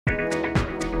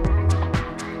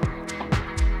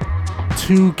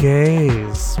Two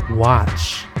Gays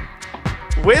Watch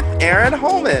with Aaron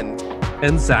Holman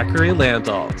and Zachary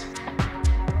Landalt.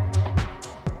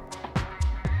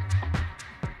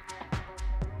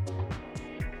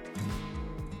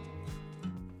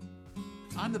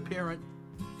 I'm the parent.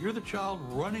 You're the child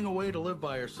running away to live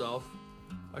by yourself.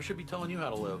 I should be telling you how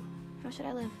to live. How should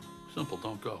I live? Simple,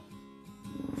 don't go.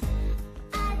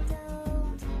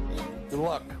 Good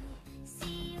luck.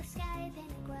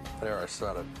 There, I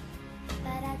said it.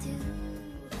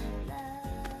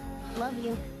 Love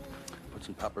you. Put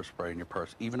some pepper spray in your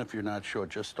purse. Even if you're not sure,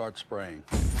 just start spraying.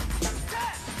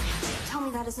 Tell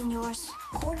me that isn't yours.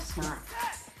 Of course not.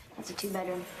 It's a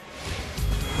 2-bedroom.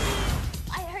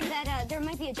 I heard that there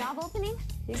might be a job opening.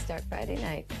 You start Friday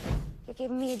night. You're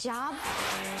giving me a job?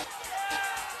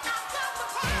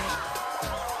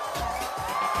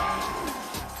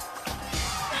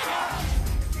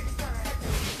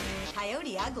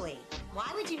 Coyote Ugly. Why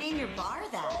would you name your bar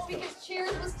that? Because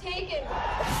Cheers was taken.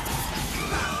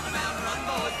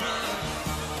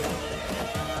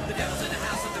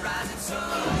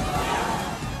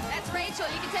 That's Rachel.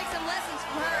 You can take some lessons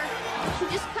from her. She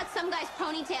just cut some guy's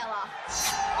ponytail off.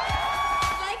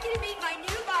 I'd like you to meet my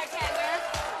new bartender,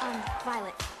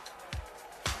 Violet.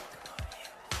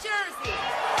 Jersey.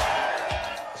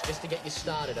 It's just to get you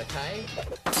started, okay?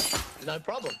 No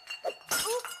problem.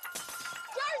 Jersey!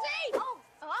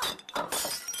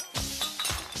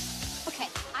 Okay,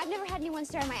 I've never had anyone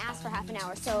stare at my ass for half an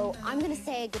hour, so I'm gonna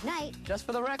say goodnight. Just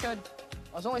for the record,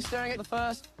 I was only staring at the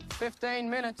first 15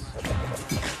 minutes. Is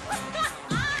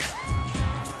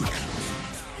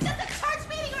this a church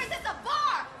meeting or is this a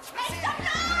bar? Make some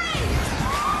noise!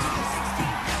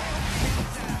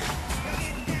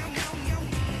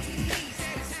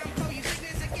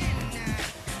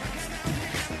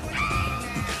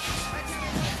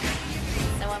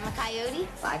 So I'm a coyote?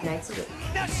 5 nights a week.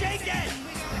 Now shake it!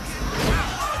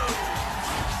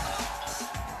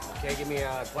 Okay, give me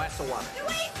a glass of water. Do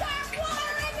we serve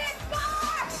water in this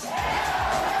bar?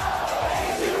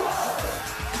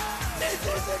 This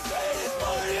is the greatest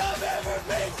party I've ever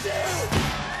been to!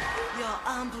 You're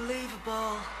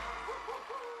unbelievable.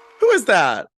 Who is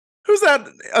that? Who's that?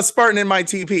 A Spartan in my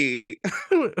TP.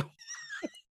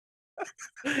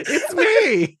 It's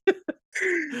me.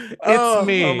 It's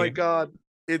me. Oh my god.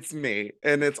 It's me.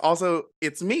 And it's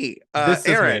me. This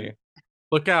Aaron. is me.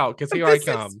 Look out, because here I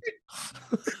come.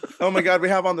 Oh my god, we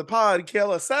have on the pod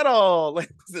Kayla Settle,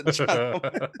 ladies and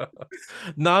gentlemen.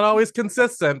 Not always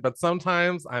consistent, but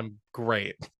sometimes I'm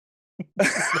great.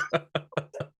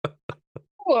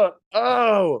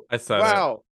 Oh, I said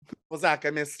wow. Well, Zach, I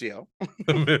missed you.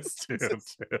 I missed you too.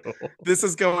 This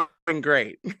is going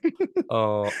great.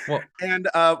 Oh, well, And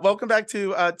welcome back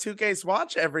to Two Gays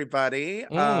Watch, everybody.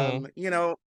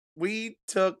 We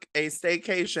took a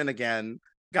staycation again.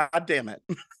 God damn it.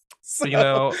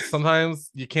 So,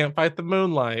 sometimes you can't fight the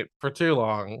moonlight for too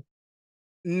long.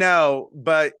 no,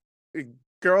 but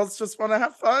girls just want to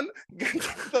have fun.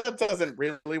 That doesn't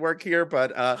really work here,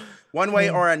 but one way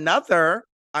or another,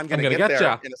 I'm gonna get there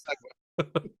ya. in a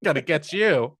second. Gotta get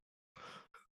you.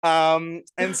 And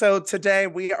so today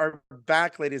we are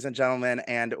back, ladies and gentlemen,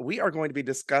 and we are going to be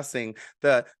discussing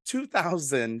the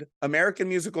 2000 American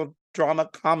musical drama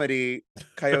comedy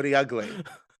Coyote Ugly.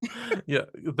 Yeah,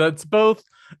 that's both.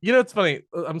 It's funny.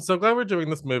 I'm so glad we're doing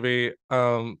this movie.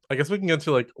 I guess we can get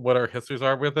into like what our histories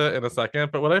are with it in a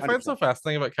second. But what I find so 100%.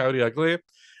 fascinating about Coyote Ugly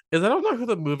is I don't know who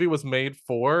the movie was made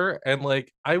for, and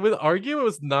like I would argue it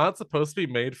was not supposed to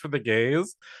be made for the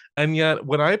gays. And yet,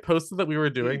 when I posted that we were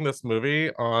doing this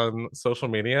movie on social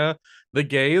media, the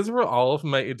gays were all of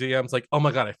my DMs like, "Oh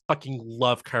my god, I fucking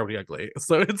love Coyote Ugly."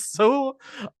 So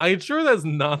I'm sure that's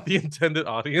not the intended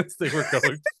audience they were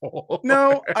going for.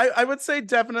 No, I would say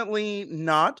definitely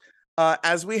not.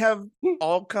 As we have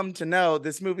all come to know,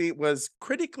 this movie was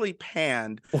critically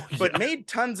panned, but made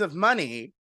tons of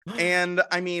money. And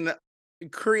I mean,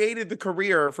 created the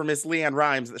career for Miss Leanne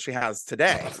Rimes that she has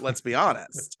today. Let's be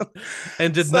honest.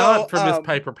 And did not for Miss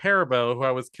Piper Perabo, who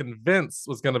I was convinced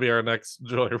was going to be our next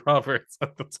Julia Roberts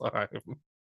at the time.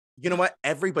 You know what?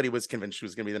 Everybody was convinced she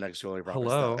was going to be the next Julia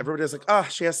Roberts. Hello. Everybody was like, "Oh,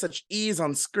 she has such ease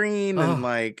on screen," and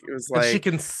like it was And like she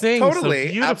can sing totally,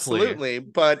 so beautifully. absolutely.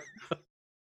 But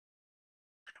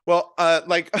well, I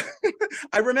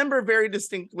remember very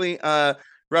distinctly.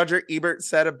 Roger Ebert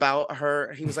said about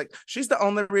her, he was like, "She's the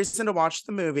only reason to watch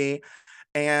the movie."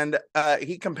 And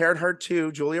he compared her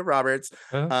to Julia Roberts,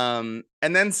 and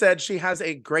then said she has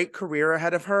a great career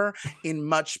ahead of her in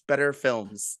much better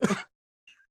films.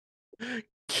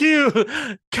 Cute.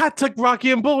 Cat took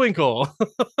Rocky and Bullwinkle.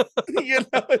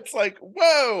 It's like,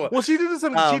 whoa. Well, she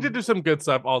did do some good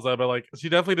stuff also, but like she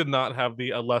definitely did not have the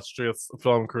illustrious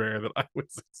film career that I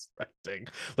was expecting.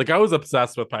 Like I was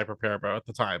obsessed with Piper Perabo at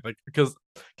the time. Like because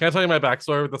can I tell you my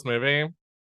backstory with this movie?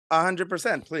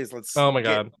 100%. Please, let's Oh my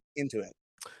get god. into it.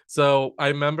 So I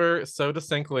remember so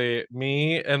distinctly,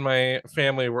 me and my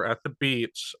family were at the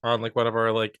beach on like one of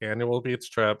our like annual beach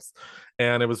trips,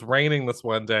 and it was raining this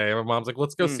one day. And my mom's like,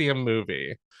 "Let's go see a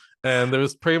movie." And there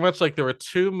was pretty much like there were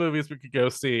two movies we could go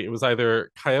see. It was either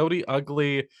Coyote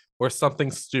Ugly or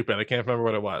something stupid. I can't remember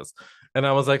what it was. And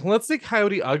I was like, "Let's see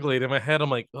Coyote Ugly." And in my head, I'm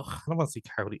like, "Ugh, I don't want to see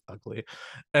Coyote Ugly."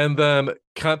 And then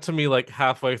cut to me like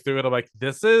halfway through it, I'm like,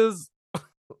 "This is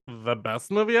the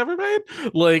best movie ever made,"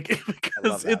 like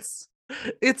because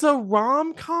it's a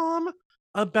rom-com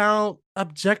about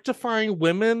objectifying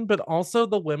women, but also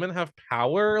the women have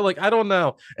power. Like I don't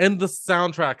know, and the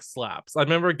soundtrack slaps. I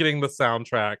remember getting the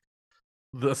soundtrack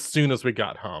as soon as we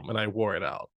got home, and I wore it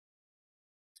out.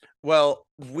 Well,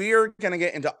 we're gonna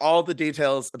get into all the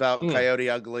details about Coyote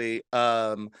Ugly.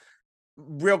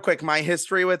 Real quick, my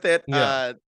history with it.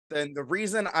 And the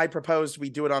reason I proposed we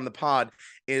do it on the pod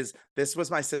is this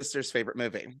was my sister's favorite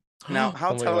movie. Now,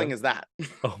 how telling is that?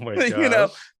 Oh my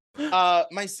god.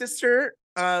 My sister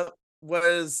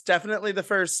was definitely the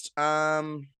first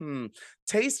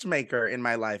tastemaker in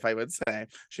my life, I would say.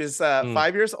 She's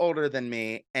 5 years older than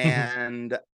me,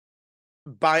 and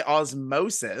by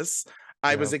osmosis,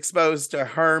 I was exposed to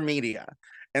her media.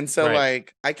 And so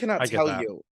like I cannot tell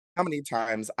you how many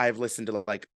times I've listened to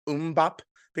like Bop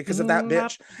because of that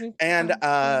bitch. And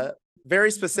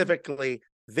very specifically,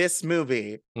 this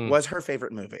movie was her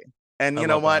favorite movie. And you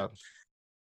know what?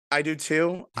 I do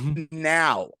too.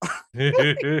 Now,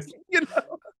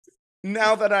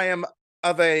 now that I am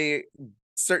of a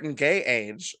certain gay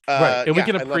age, right, and we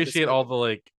can appreciate all the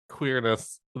like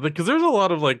queerness because there's a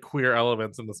lot of like queer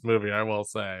elements in this movie, I will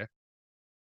say.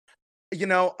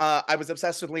 I was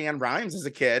obsessed with LeAnn Rimes as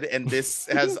a kid, and this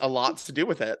has a lot to do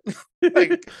with it.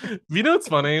 Like, it's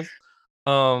funny.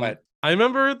 I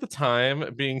remember at the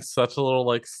time being such a little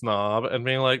like snob and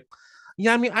being like,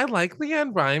 yeah, I mean, I like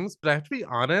LeAnn Rimes, but I have to be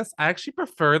honest, I actually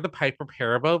prefer the Piper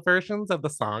Perabo versions of the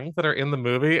songs that are in the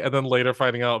movie, and then later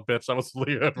finding out, bitch, that was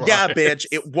LeAnn Rimes. Yeah, bitch,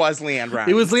 it was LeAnn Rimes.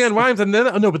 It was LeAnn Rimes, and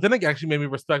then but then it actually made me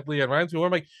respect LeAnn Rimes more.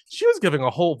 I'm like, she was giving a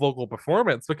whole vocal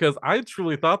performance because I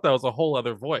truly thought that was a whole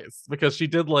other voice because she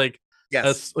did like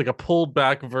a pulled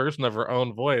back version of her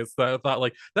own voice that I thought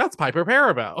like that's Piper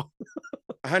Perabo.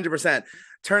 100%.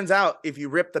 Turns out if you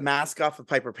rip the mask off of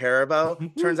Piper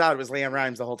Perabo, turns out it was LeAnn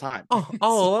Rimes the whole time. Oh,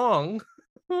 all along.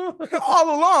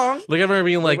 All along. Like I remember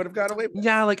being like, would have got away with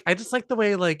yeah, like I just like the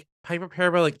way like Piper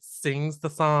Perabo like sings the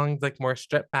songs like more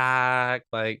stripped back.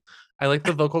 Like I like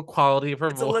the vocal quality of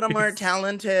her voice. A little more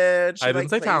talented. I didn't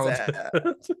say talented.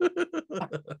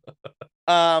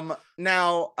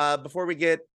 Now, before we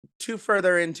get too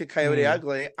further into Coyote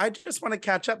Ugly, I just want to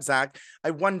catch up, Zach. I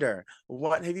wonder,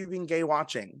 what have you been gay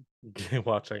watching? Gay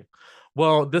watching.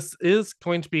 Well, this is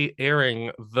going to be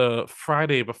airing the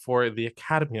Friday before the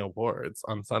Academy Awards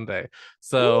on Sunday.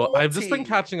 So I've just been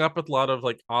catching up with a lot of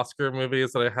like Oscar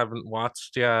movies that I haven't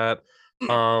watched yet. I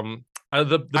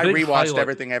rewatched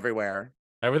Everything Everywhere.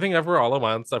 Everything Everywhere all at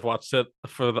once. I've watched it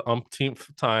for the umpteenth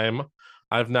time.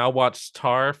 I've now watched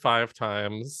Tar 5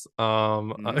 times.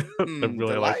 I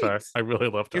really like Tar. I really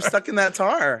love Tar. You're stuck in that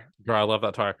Tar. Girl, I love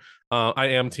that Tar. I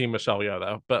am Team Michelle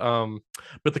Yeoh though.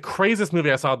 But the craziest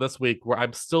movie I saw this week, where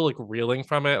I'm still like reeling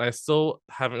from it, and I still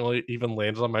haven't really even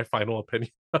landed on my final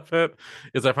opinion of it,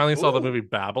 is I finally saw the movie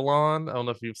Babylon. I don't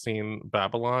know if you've seen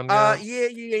Babylon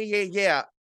yet. Yeah.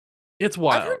 It's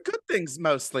wild. I've heard good things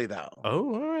mostly though.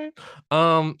 Oh, all right.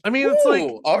 I mean, it's like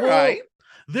all right.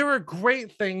 There were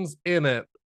great things in it.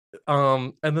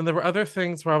 And then there were other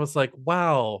things where I was like,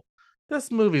 wow, this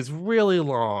movie's really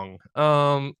long.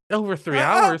 Over 3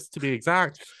 hours to be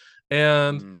exact.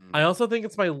 And I also think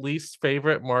it's my least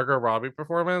favorite Margot Robbie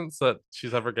performance that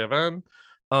she's ever given.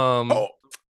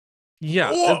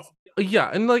 Yeah,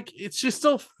 and like she's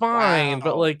still fine,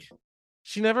 but like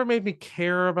she never made me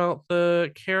care about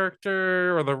the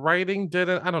character, or the writing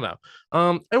didn't. I don't know.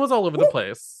 It was all over the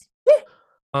place.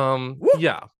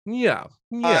 Yeah.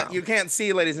 You can't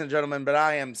see, ladies and gentlemen, but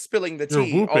I am spilling the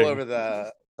tea all over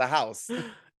the house.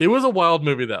 It was a wild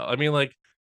movie though. I mean, like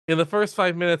in the first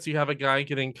 5 minutes you have a guy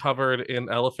getting covered in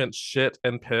elephant shit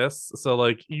and piss, so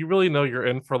like you really know you're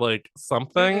in for like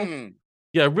something.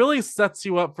 Yeah, it really sets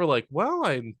you up for like, well,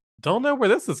 I don't know where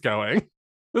this is going.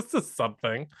 This is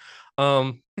something.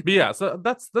 But yeah, so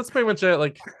that's pretty much it.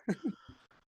 Like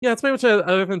yeah, it's pretty much it,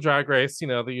 other than Drag Race,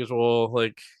 the usual,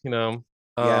 like,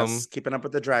 Yes, keeping up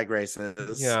with the drag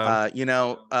races. Yeah.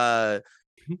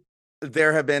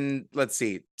 There have been, let's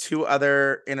see, 2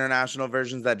 other international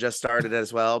versions that just started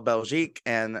as well, Belgique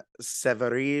and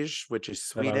Severige, which is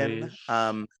Sweden.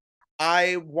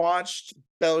 I watched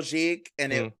Belgique,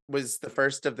 and it was the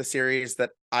first of the series that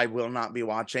I will not be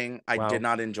watching. I did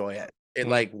not enjoy it. It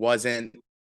like wasn't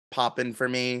popping for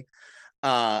me.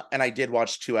 And I did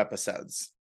watch 2 episodes.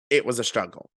 It was a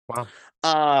struggle.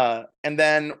 Wow. And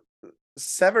then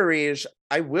Severige,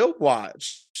 I will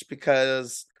watch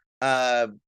because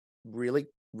really,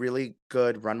 really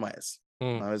good runways.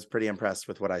 I was pretty impressed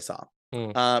with what I saw.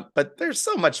 But there's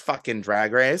so much fucking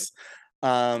drag race.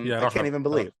 I can't even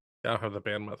believe. I don't have the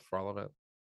bandwidth for all of it.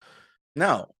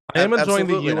 No. I am enjoying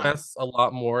the absolutely not. US a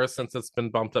lot more since it's been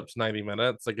bumped up to 90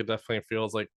 minutes. Like it definitely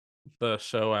feels like the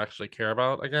show I actually care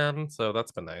about again. So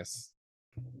that's been nice.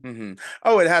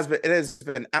 Oh, it has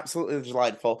been absolutely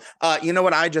delightful. You know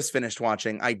what I just finished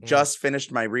watching? I just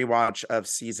finished my rewatch of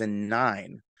season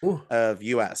 9 of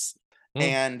US.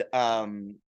 And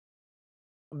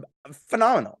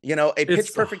phenomenal. You know, a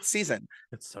pitch perfect season.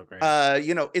 It's so great.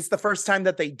 You know, it's the first time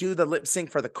that they do the lip sync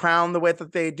for the crown the way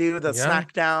that they do the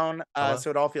SmackDown. So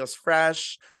it all feels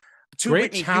fresh. 2 Great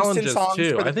Whitney challenges Houston songs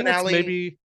too. for the I think finale. it's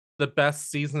maybe the best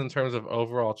season in terms of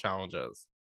overall challenges.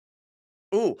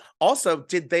 Ooh, also,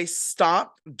 did they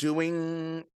stop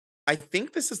doing? I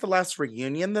think this is the last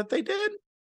reunion that they did.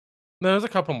 No, there's a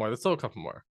couple more. There's still a couple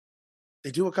more.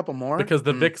 They do a couple more because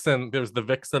the Vixen. There's the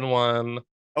Vixen one.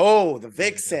 Oh, the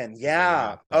Vixen.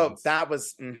 Yeah. Oh, that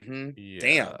was. Yeah,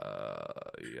 damn.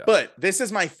 Yeah. But this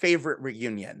is my favorite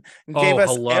reunion. It gave us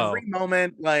hello. every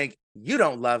moment like you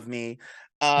don't love me.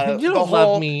 You don't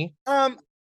love me.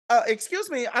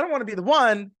 Excuse me. I don't want to be the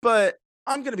one, but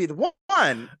I'm gonna be the one.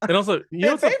 And also, you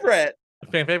know, fan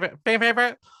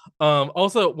favorite.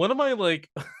 Also, one of my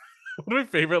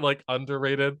favorite like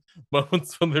underrated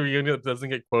moments from the reunion that doesn't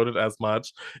get quoted as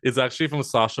much is actually from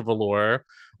Sasha Velour,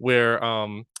 where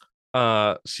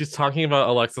she's talking about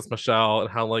Alexis Michelle and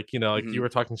how like, you know, like you were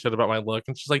talking shit about my look,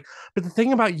 and she's like, but the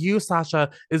thing about you, Sasha,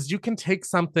 is you can take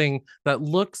something that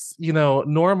looks, you know,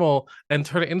 normal and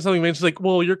turn it into something. And she's like,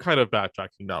 well, you're kind of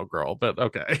backtracking now, girl, but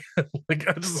okay. Like,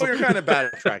 you're kind of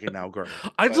backtracking now, girl.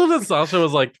 I just love that Sasha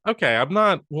was like, okay, I'm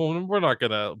not. Well, we're not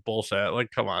gonna bullshit.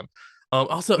 Like, come on.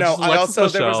 Also, no, I also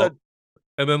Michelle, there was a.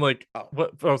 And then like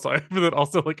what? Oh, sorry. But then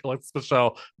also like Alexis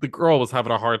Michelle, the girl was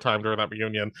having a hard time during that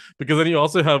reunion, because then you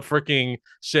also have freaking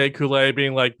Shea Coulee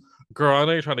being like, "Girl, I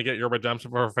know you're trying to get your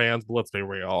redemption for her fans, but let's be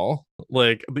real.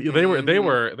 Like they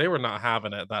were not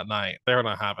having it that night. They were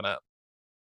not having it.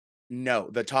 No,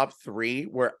 the top 3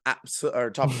 were or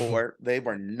top 4. They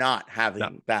were not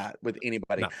having that with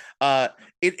anybody.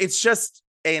 It's just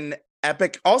an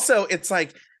epic. Also, it's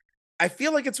like, I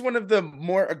feel like it's one of the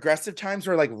more aggressive times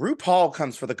where like RuPaul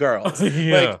comes for the girls.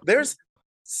 Like there's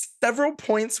several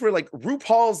points where like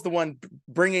RuPaul's the one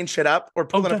bringing shit up or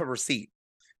pulling up a receipt.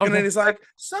 And then he's like,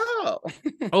 so.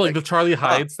 Like the Charlie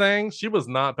Hides thing. She was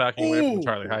not backing away from the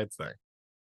Charlie Hides thing.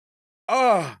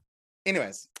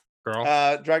 Anyways.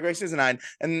 Girl. Drag Race Season 9.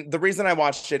 And the reason I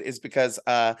watched it is because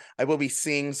I will be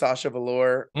seeing Sasha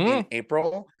Velour in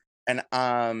April.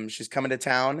 And she's coming to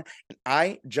town. And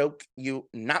I joke you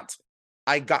not,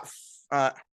 I got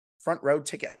front row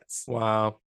tickets.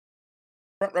 Wow.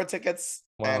 Front row tickets.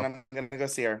 Wow. And I'm gonna go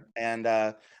see her. And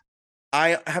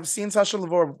I have seen Sasha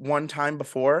Velour one time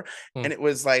before, and it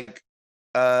was like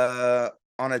on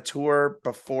a tour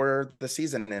before the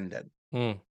season ended.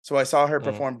 So I saw her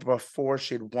perform before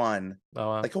she'd won. Oh,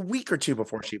 wow. Like a week or 2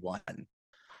 before she won.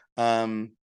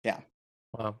 Yeah.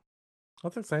 Wow.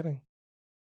 That's exciting.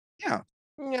 Yeah.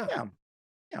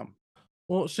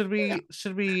 Well, should we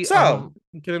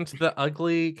get into the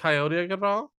ugly coyote at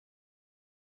all?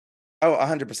 Oh,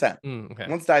 100%. Okay.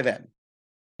 Let's dive in.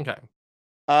 Okay.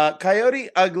 Coyote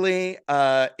Ugly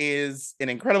is an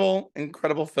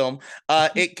incredible film.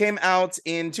 It came out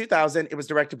in 2000. It was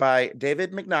directed by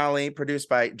David McNally, produced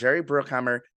by Jerry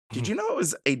Bruckheimer. Did you know it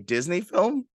was a Disney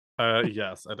film?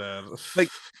 Yes, I did. Like,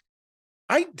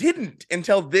 I didn't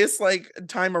until this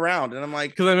time around, and I'm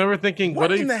like, because I remember thinking,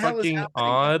 what a fucking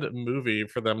odd movie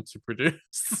for them to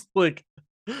produce. Like,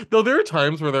 though there are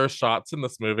times where there are shots in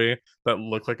this movie that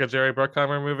look like a Jerry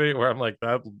Bruckheimer movie, where I'm like,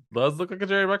 that does look like a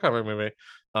Jerry Bruckheimer movie.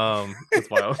 It's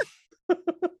wild.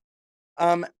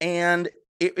 And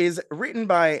it is written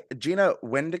by Gina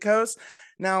Wendikos.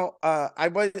 Now,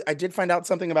 I did find out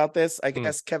something about this. I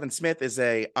guess Kevin Smith is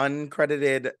a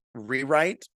uncredited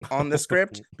rewrite on the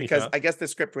script, because I guess the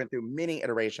script went through many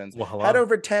iterations. Well, had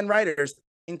over 10 writers,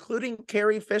 including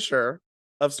Carrie Fisher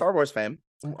of Star Wars fame.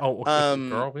 Oh,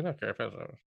 girl, we know Carrie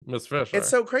Fisher. Miss Fisher. It's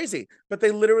so crazy. But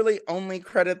they literally only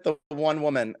credit the one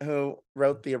woman who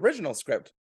wrote the original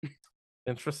script.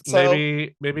 Interesting. So-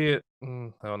 Maybe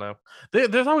I don't know.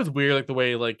 There's always weird like the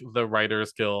way like the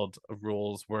Writers Guild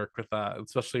rules work with that,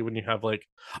 especially when you have like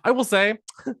I will say,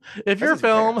 if your isn't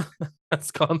fair. film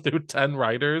has gone through 10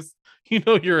 writers, you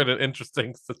know you're in an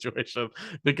interesting situation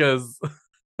because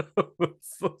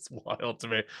it's wild to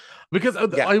me. Because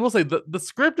Yeah. I will say the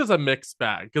script is a mixed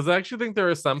bag because I actually think there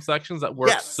are some sections that work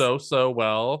Yes. so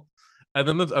well, and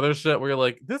then there's other shit where you're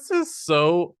like, this is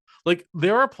so like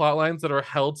there are plot lines that are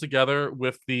held together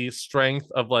with the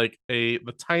strength of like the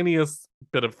tiniest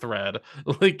bit of thread.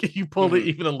 Like you pull it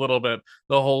even a little bit,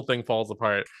 the whole thing falls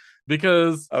apart.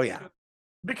 Because Oh yeah.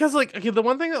 like okay, the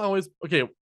one thing that always okay,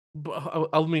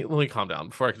 let me calm down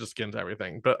before I can just get into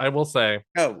everything. But I will say,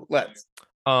 Oh, let's.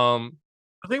 the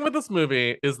thing with this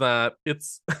movie is that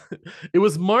it's it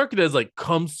was marketed as like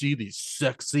come see these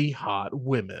sexy hot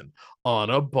women on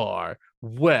a bar,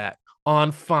 wet,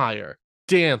 on fire,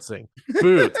 dancing,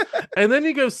 boots. And then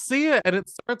you go see it and it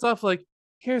starts off like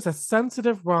here's a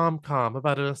sensitive rom-com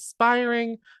about an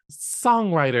aspiring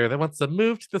songwriter that wants to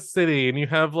move to the city. And you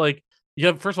have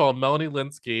first of all Melanie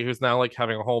Linsky, who's now like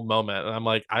having a whole moment, and I'm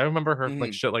like, I remember her from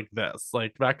like shit like this,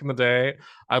 like back in the day.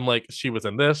 I'm like, she was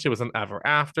in this, she was in Ever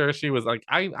After, she was like,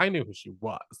 I knew who she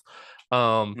was.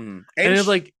 And it's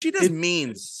like she does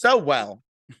mean so well.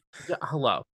 Yeah,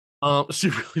 hello. She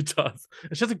really does.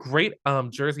 And she has a great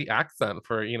Jersey accent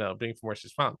for being from where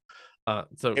she's from.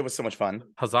 So It was so much fun.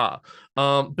 huzzah.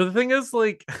 But the thing is,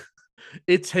 like,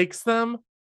 it takes them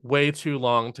way too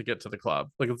long to get to the club.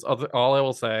 Like, it's all I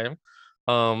will say.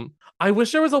 I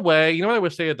wish there was a way. You know what I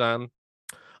wish they had done?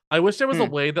 I wish there was a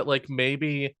way that, like,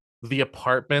 maybe the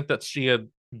apartment that she had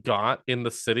got in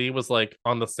the city was like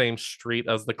on the same street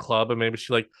as the club, and maybe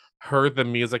she like heard the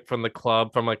music from the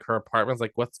club from like her apartment.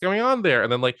 Like, what's going on there?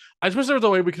 And then like, I just wish there was a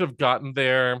way we could have gotten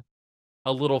there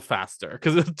a little faster.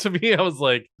 Because to me, I was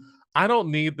like, I don't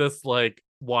need this like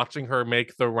watching her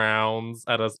make the rounds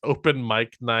at an open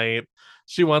mic night.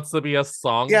 She wants to be a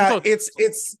song. Yeah, So-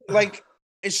 it's like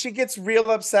she gets real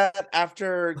upset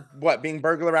after being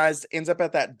burglarized, ends up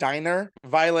at that diner.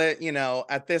 Violet,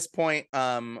 at this point,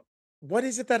 what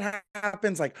is it that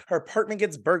happens? Like her apartment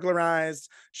gets burglarized.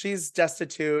 She's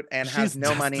destitute and has She's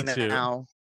no money destitute. now.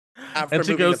 After And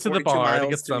she moving goes to the 42 bar to miles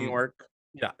get to some New York.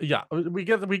 Yeah. We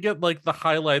get like the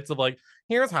highlights of like,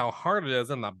 here's how hard it is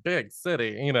in the big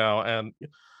city, and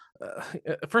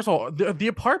first of all, the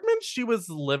apartment she was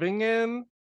living in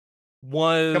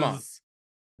was Come on.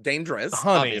 Dangerous,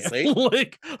 honey, obviously.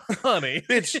 like honey.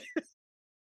 Bitch,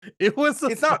 It was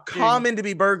it's not common to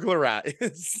be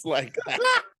burglarized like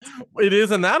that. It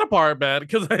is in that apartment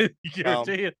because I Well.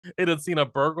 guarantee it had seen a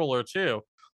burglar too.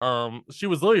 She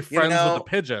was literally friends with the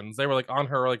pigeons. They were like on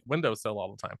her like windowsill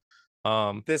all the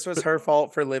time. This was her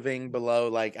fault for living below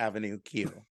like Avenue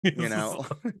Q.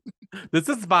 This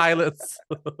is Violet's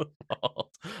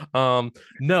fault.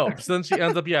 No, so then she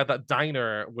ends up at that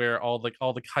diner where all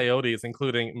the coyotes,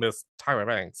 including Miss Tyra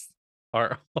Banks,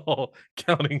 are all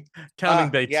counting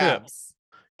their tips,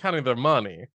 counting their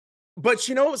money. But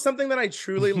something that I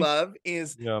truly love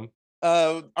is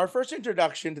our first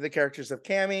introduction to the characters of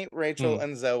Cammy, Rachel,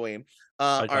 and Zoe.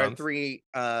 Are three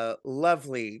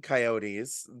lovely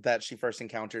coyotes that she first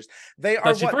encounters. They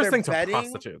are she first thinks are betting.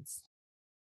 prostitutes.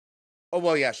 Oh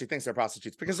well, yeah, she thinks they're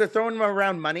prostitutes because they're throwing them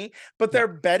around money, but they're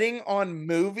betting on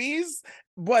movies.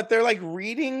 They're like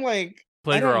reading like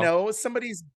I don't know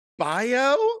somebody's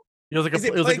bio. It was like the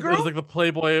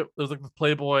Playboy. It was like the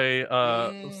Playboy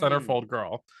centerfold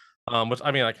girl. Which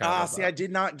I mean, I kind of see. I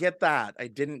did not get that. I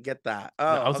didn't get that. Oh,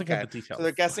 I was okay. looking at the details. So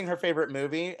they're guessing her favorite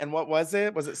movie, and what was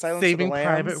it? Was it Silence Saving of the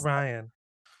Private Lambs? Ryan?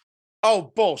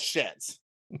 Oh bullshit!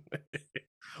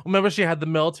 Remember, she had the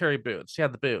military boots. She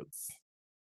had the boots.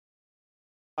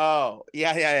 Oh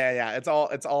yeah. It's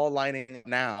all lining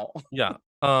now. Yeah.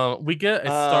 We get a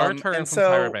star turn from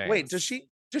Tyra Banks. Wait, does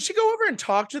she go over and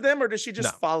talk to them, or does she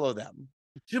just follow them?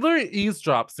 She literally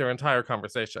eavesdrops their entire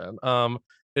conversation.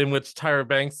 In which Tyra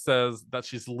Banks says that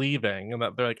she's leaving and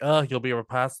that they're like, oh, you'll be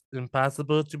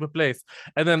impossible to replace.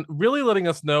 And then really letting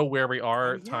us know where we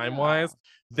are time-wise.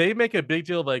 They make a big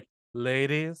deal of like,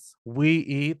 ladies, we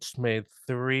each made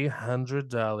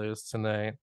 $300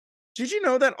 tonight. Did you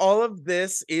know that all of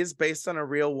this is based on a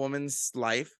real woman's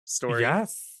life story?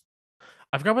 Yes.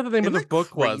 I forgot what the name of the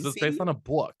book was. It's based on a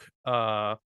book.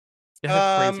 It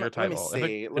had a crazier title. Let me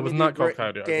see. It was not called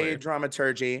Coyote Gay Ugly.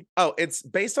 Dramaturgy. Oh, it's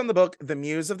based on the book The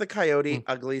Muse of the Coyote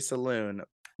Ugly Saloon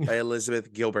by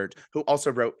Elizabeth Gilbert, who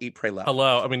also wrote Eat, Pray, Love.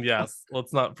 Hello. I mean, yes.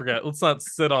 Let's not forget. Let's not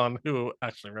sit on who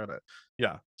actually wrote it.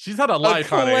 Yeah. She's had a life,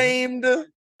 honey. Acclaimed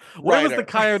Where was the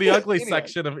writer. Coyote Ugly Anyway,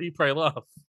 section of Eat, Pray, Love?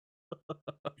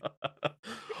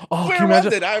 Oh, where can you was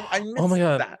imagine? it? I Oh my missed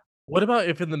god. that. What about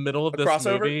if in the middle of A this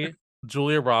crossover? movie,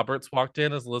 Julia Roberts walked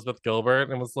in as Elizabeth Gilbert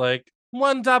and was like,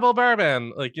 one double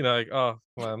bourbon? Like, like, oh,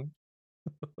 come on.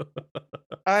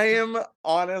 I am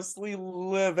honestly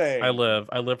living. I live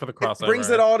for the It brings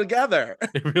crossover. it all together.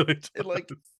 It really does. It like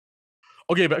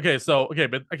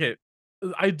okay,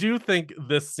 I do think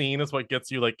this scene is what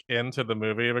gets you like into the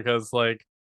movie because like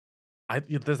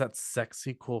there's that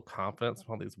sexy, cool confidence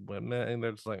from all these women, and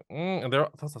they're just like, and they're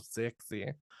so sexy,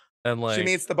 and she like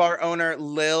meets the bar owner,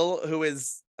 Lil, who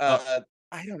is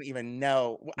I don't even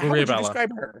know. How Maria would you Bello.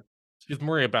 describe her? She's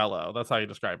Maria Bello. That's how you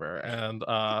describe her, and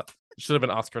should have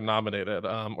been Oscar nominated,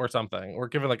 or something, or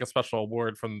given like a special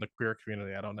award from the queer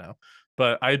community. I don't know,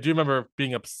 but I do remember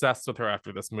being obsessed with her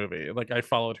after this movie. Like I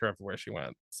followed her everywhere she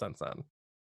went since then.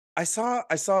 I saw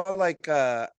like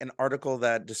an article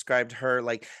that described her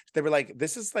like they were like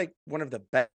this is like one of the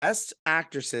best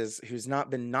actresses who's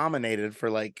not been nominated for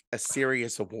like a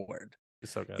serious award.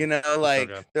 She's so good. You know, She's so like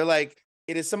good. they're like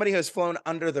it is somebody who has flown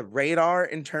under the radar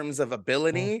in terms of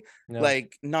ability, Yeah.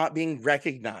 like not being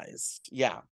recognized.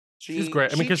 Yeah. She's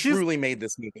great. I mean, she 'cause she's truly made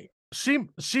this movie.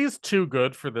 she's too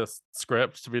good for this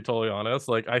script, to be totally honest.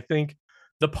 Like I think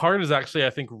the part is actually, I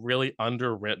think, really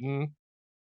underwritten,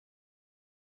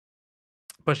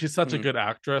 but she's such a Mhm. good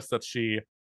actress that she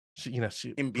she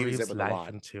Imbues breathes it with a life lot.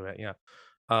 into it. Yeah.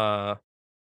 uh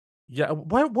yeah,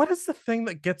 what is the thing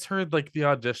that gets her like the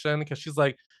audition? Because she's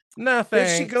like, no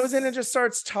She goes in and thanks. just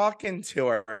starts talking to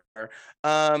her.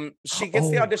 She gets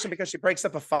the Oh, audition because she breaks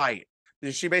up a fight.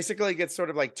 She basically gets sort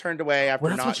of like turned away well, after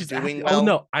that's what not she's doing acting. Oh well.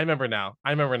 no, I remember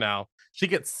now. She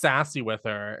gets sassy with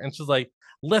her, and she's like,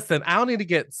 listen, I don't need to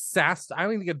get sassed. I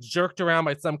don't need to get jerked around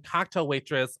by some cocktail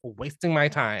waitress wasting my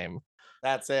time.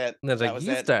 That's it. And there's That like, was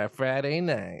you it. start Friday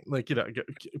night. Like,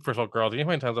 first of all, girl, do you know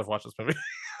how many times I've watched this movie?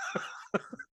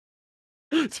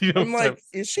 Do you know I'm how many like, times?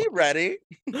 is she ready?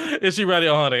 Is she ready,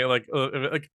 oh, honey? Like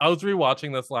I was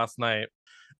rewatching this last night,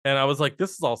 and I was like,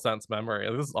 this is all sense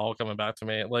memory. This is all coming back to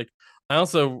me. Like, I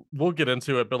also we'll get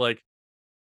into it, but like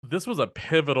this was a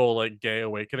pivotal like gay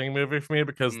awakening movie for me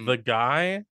because Mm. the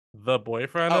guy, the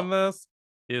boyfriend in this,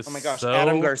 is Oh my gosh,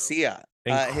 Adam so Garcia.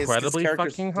 His incredibly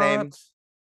character's fucking name. hot.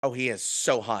 Oh, he is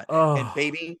so hot. And Oh,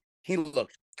 baby, he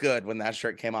looked good when that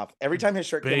shirt came off. Every time his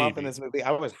shirt came off in baby. this movie,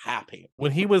 I was happy.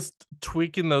 When he was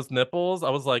tweaking those nipples,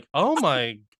 I was like, oh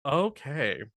my,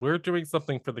 okay, we're doing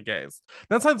something for the gays.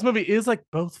 That's why this movie is like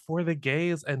both for the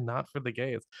gays and not for the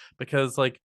gays, because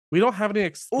like we don't have any Oh,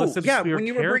 explicit yeah, queer when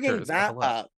you were bringing characters. that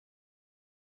up,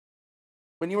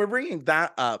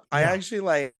 I Yeah. actually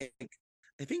like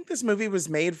I think this movie was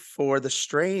made for the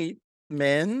straight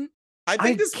men. I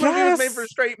think this movie was made for guess.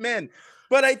 straight men.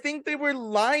 But I think they were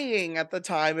lying at the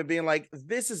time and being like,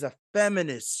 this is a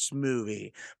feminist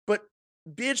movie. But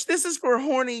bitch, this is for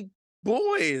horny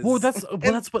boys. Well,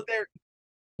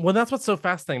 And that's what's so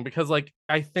fascinating, because like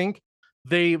I think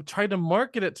they tried to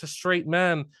market it to straight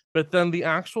men, but then the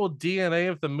actual DNA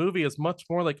of the movie is much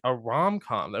more like a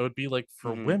rom-com that would be like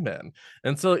for Mhm. women.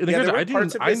 And so yeah, there were I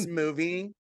parts didn't of this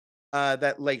movie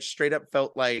that like straight up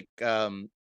felt like a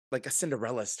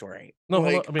Cinderella story. no,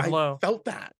 hello, Like I mean, I hello. felt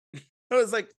that. I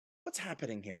was like, what's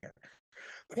happening here?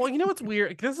 Well, you know what's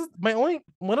weird? This is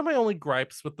one of my only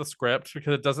gripes with the script,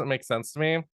 because it doesn't make sense to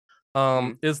me.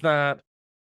 Mhm. Is that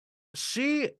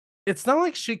it's not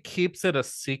like she keeps it a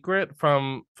secret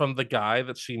from the guy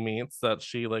that she meets, that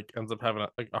she like ends up having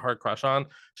a hard crush on.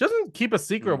 She doesn't keep a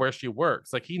secret Mhm. where she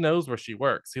works. Like he knows where she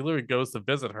works. He literally goes to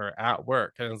visit her at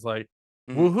work and is like,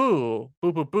 Mhm. woohoo,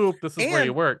 boop boop boop, this is where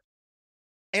you And work.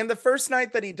 And the first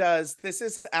night that he does, this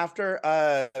is after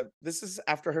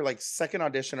her like second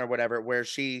audition or whatever, where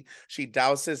she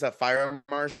douses a fire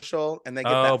marshal and they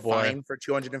get Oh that boy. fine for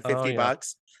 250 Oh yeah.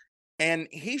 bucks. And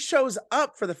he shows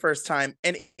up for the first time.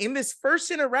 And in this first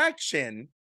interaction,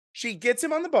 she gets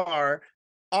him on the bar,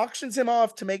 auctions him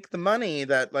off to make the money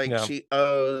that like Yeah. she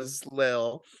owes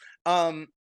Lil.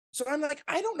 So I'm like,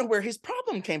 I don't know where his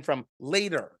problem came from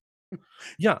later.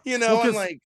 Yeah. You know, Well, I'm 'cause-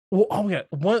 like, well, oh yeah.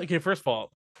 Okay, first of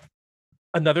all,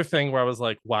 another thing where I was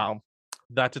like, wow,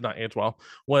 that did not age well,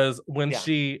 was when Yeah.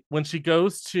 she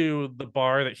goes to the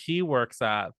bar that he works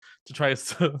at to try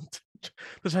to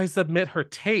try to submit her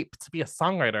tape to be a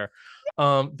songwriter.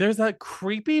 There's that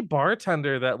creepy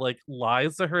bartender that like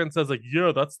lies to her and says like,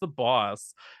 yeah, that's the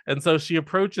boss. And so she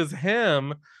approaches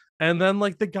him, and then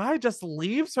like the guy just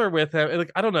leaves her with him. And,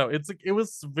 like, I don't know. It's like it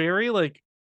was very like,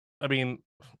 I mean,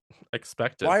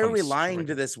 expected. why are from we lying to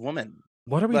straight. this woman?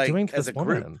 What are we like, doing to as this a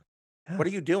group? woman? What are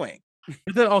Yes. you doing?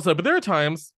 But there are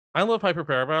times, I love Piper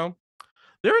Perabo,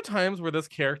 there are times where this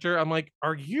character, I'm like,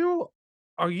 are you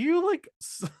like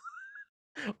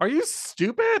are you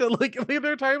stupid? Like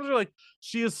there are times where like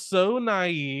she is so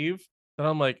naive that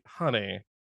I'm like, honey,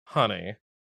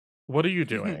 what are you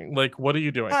doing? Like, what are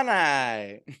you doing?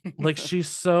 Honey. Like she's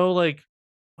so like,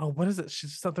 oh, what is it?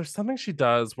 She's so, there's something she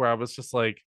does where I was just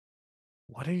like,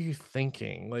 what are you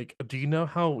thinking? Like, do you know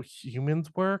how humans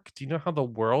work? Do you know how the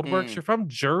world works? Mm. You're from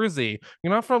Jersey.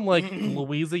 You're not from like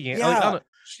Louisiana. Like, I Yeah, don't,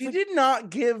 she like, did not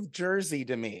give Jersey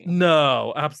to me.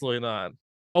 no, absolutely not.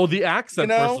 Oh, the You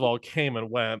accent, first of know, all, came and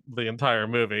went the entire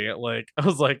movie. Like, I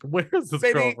was like, where is this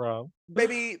girl baby, from?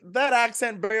 baby, that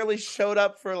accent barely showed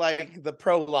up for like the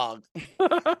prologue.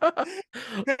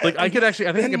 Like, I could actually,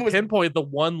 I think I Then can was pinpoint the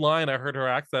one line I heard her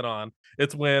accent on.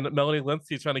 It's when Melanie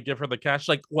Linsky's trying to give her the cash,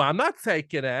 like, well, I'm not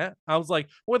taking it. I was like,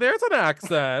 well, there's an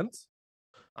accent.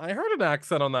 I heard an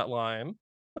accent on that line.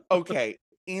 okay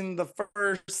in the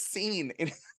first scene.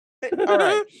 All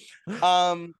right.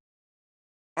 Um,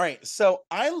 all right. So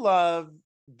I love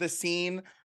the scene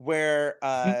where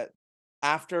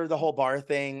after the whole bar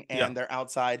thing and Yeah. they're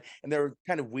outside and they're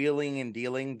kind of wheeling and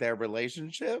dealing their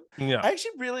relationship. Yeah. I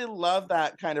actually really love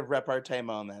that kind of repartee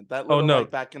moment. That Oh, little no.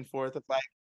 like back and forth of like,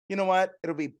 you know what?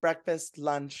 It'll be breakfast,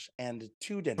 lunch, and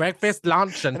 2 dinners. Breakfast,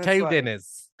 lunch, and And it's 2 like-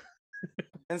 dinners.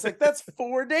 And it's like that's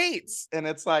 4 dates. And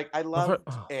it's like I loved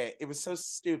oh. it. It was so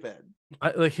stupid.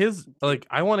 Like his, like,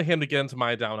 I wanted him to get into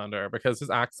my Down Under because his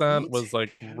accent was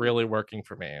like too. really working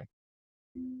for me.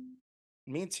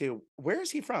 Me too. Where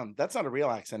is he from? That's not a real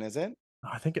accent, is it?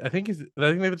 I think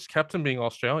they just kept him being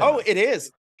Australian. Oh, it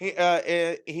is.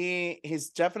 He's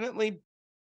definitely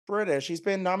British. He's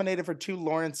been nominated for 2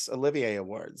 Laurence Olivier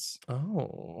Awards.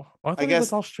 Oh, I thought I he was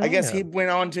guess. I Australian. guess he went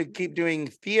on to keep doing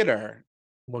theater,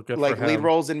 well, good like for lead him.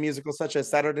 roles in musicals such as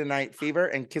Saturday Night Fever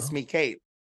and Kiss Oh. Me, Kate.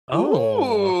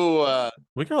 Oh, Ooh.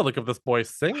 we gotta look up this boy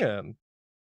singing.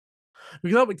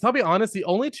 Because I'll be honest, the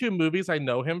only 2 movies I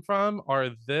know him from are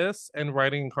this and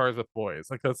Riding in Cars with Boys.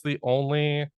 Like that's the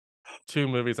only 2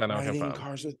 movies I know him Riding from.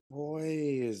 Cars with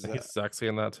Boys. He's sexy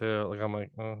in that too. Like I'm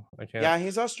like, oh, I can't. Yeah,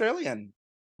 he's Australian.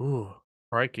 Ooh,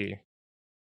 crikey,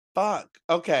 Fuck.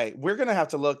 Okay, we're gonna have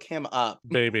to look him up.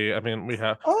 baby. I mean, we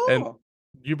have, and Oh.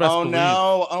 you best Oh believe.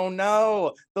 no, oh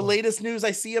no. The Oh. latest news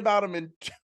I see about him in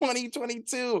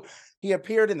 2022. He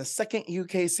appeared in the 2nd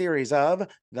UK series of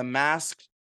The Masked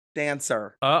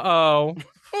Dancer. Uh-oh.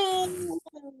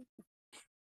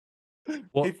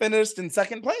 Well, He finished in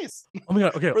 2nd place oh my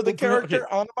god, okay. for the okay. character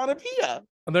Onomatopoeia.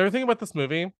 Another thing about this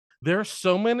movie, there are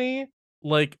so many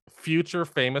like future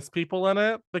famous people in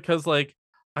it because like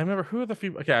I remember who are the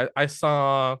few. Okay, I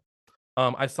saw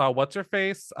what's her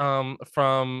face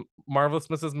from Marvelous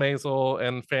Mrs. Maisel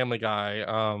and Family Guy.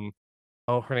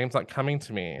 Oh, her name's not coming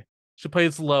to me. She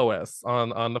plays Lois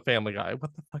on the Family Guy.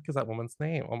 What the fuck is that woman's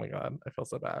name? Oh my god, I feel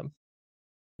so bad.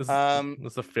 This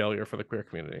is a failure for the queer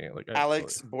community. Like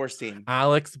Alex Borstein.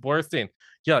 Alex Borstein.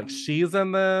 Yeah, like she's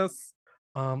in this.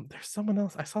 There's someone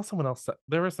else. I saw someone else.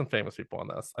 There were some famous people in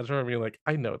this. I just remember being like,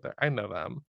 I know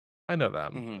them. I know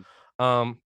them.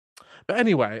 Mhm. But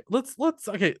anyway, let's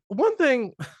okay. Another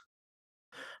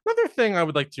thing I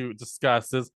would like to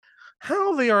discuss is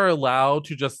how they are allowed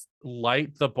to just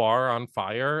light the bar on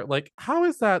fire. Like, how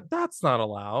is that? That's not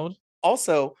allowed.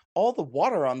 Also, all the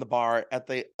water on the bar at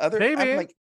the other. Baby. I'm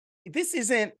like, this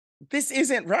isn't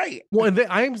right. Well,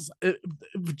 and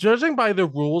judging by the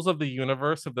rules of the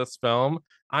universe of this film,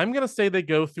 I'm gonna say they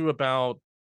go through about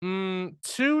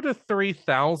 2,000 to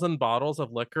 3,000 bottles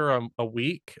of liquor a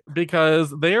week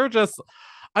because they are just.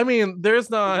 I mean, there's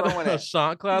not Throwing a it.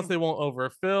 shot glass they won't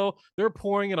overfill. They're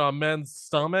pouring it on men's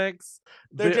stomachs.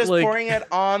 They're just like, pouring it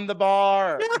on the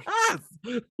bar.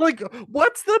 Yes. Like,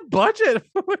 what's the budget?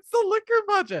 What's the liquor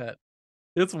budget?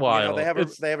 It's wild. They have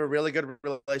a really good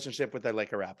relationship with their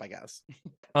liquor rap, I guess.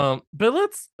 But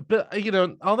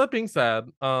all that being said,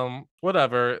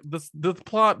 whatever. The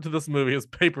plot to this movie is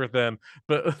paper thin,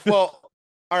 but Well,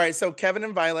 all right. So Kevin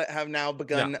and Violet have now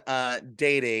begun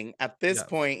dating. At this Yes.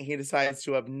 point, he decides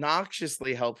to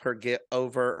obnoxiously help her get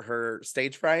over her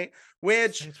stage fright,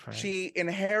 which Stage fright. she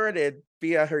inherited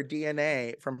via her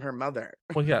DNA from her mother.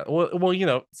 well,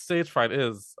 yeah, stage fright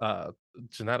is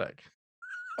genetic.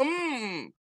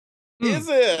 Is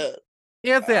it?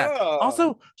 Is it? Oh.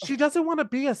 Also, she doesn't want to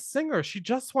be a singer. She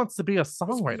just wants to be a Let's be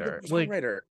the songwriter. Like,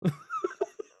 songwriter.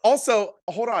 Also,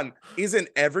 hold on. Isn't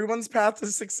everyone's path to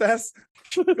success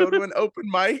go to an open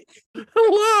mic?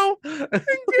 hello.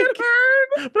 Get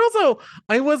heard? But also,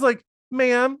 I was like,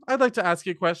 ma'am, I'd like to ask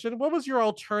you a question. What was your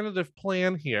alternative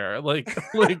plan here? Like,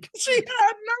 She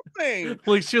had nothing.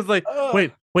 like she was like,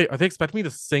 Ugh. wait, are they expecting me to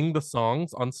sing the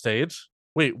songs on stage?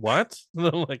 Wait, what? And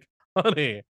I'm like,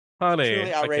 honey, honey,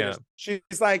 Truly I outrageous. can't.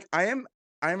 She's like, I'm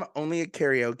only a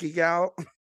karaoke gal.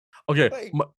 Okay,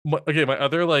 Like, my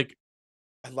other like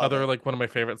I love it. one of my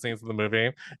favorite scenes in the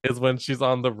movie is when she's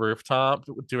on the rooftop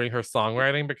doing her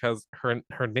songwriting because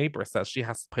her neighbor says she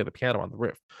has to play the piano on the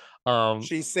roof.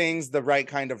 She sings the right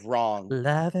kind of wrong.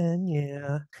 Loving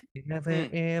you isn't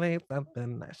Mm. really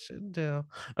something I should do.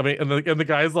 I mean, and the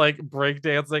guy's like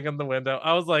breakdancing in the window.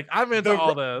 I was like, I'm into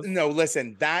all this. No,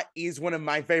 listen, that is one of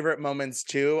my favorite moments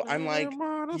too. I'm like,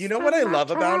 wanna you know what I spend my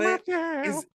love about time it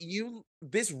with is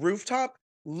this rooftop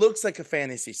looks like a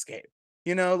fantasy scape.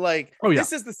 You know, like Oh, yeah.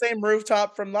 this is the same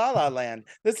rooftop from La La Land.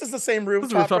 This is the same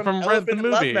rooftop, rooftop from from Red, the Elephant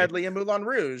and Love movie. Medley and Moulin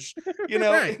Rouge. You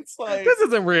know, Right. it's like This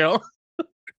isn't real.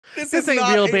 this this is ain't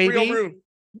not real, a baby. real roof.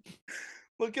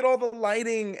 Look at all the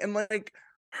lighting and like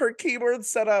her keyboard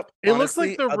setup. It Honestly,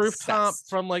 looks like the rooftop obsessed.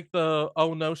 from like the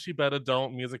 "Oh No She Better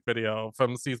Don't" music video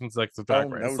from season 6 of Drag Oh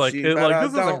Race. no, like she it, like better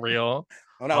this isn't don't. real.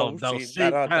 Oh no, she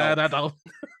better don't. don't.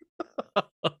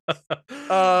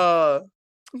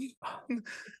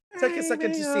 Take a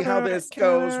second to see how this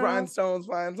goes. Rhinestones,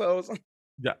 rhinestones.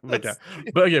 Yeah, That's-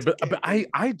 but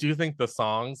I do think the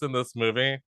songs in this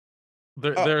movie,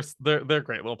 they're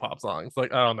great little pop songs.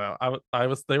 Like I don't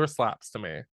know, they were slaps to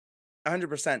me.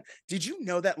 100%. Did you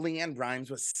know that Leanne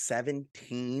Rimes was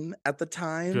 17 at the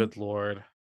time? Good lord.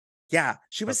 Yeah,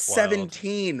 she was That's wild.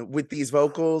 17 with these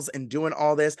vocals and doing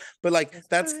all this. But like,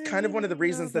 that's kind of one of the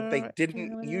reasons that they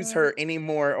didn't use her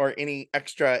anymore or any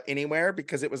extra anywhere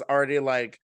because it was already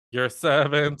like, You're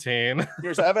 17.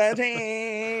 you're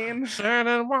 17.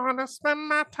 Shouldn't wanna spend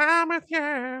my time with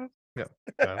you.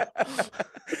 Yeah.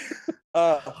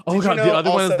 uh, Oh did you god, the know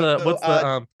other one is also, the what's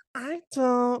the I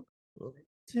don't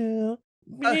to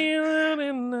be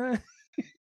running.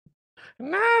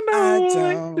 And I I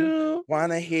don't don't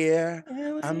want to hear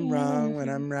I'm wrong when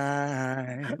I'm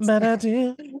right. But I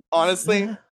do. Honestly,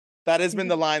 that has been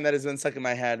the line that has been stuck in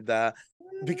my head.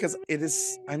 Because it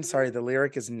is. I'm sorry, the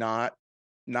lyric is not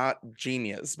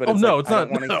genius. But Oh it's no, like, it's I not.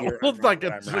 don't want to No, hear. let's I'm not wrong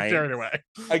get when I'm right. carried away.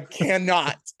 I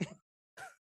cannot.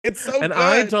 It's so And good.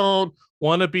 I don't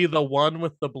want to be the one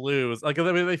with the blues. Like,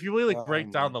 I mean, if you really like Oh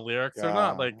break down my the lyrics, they're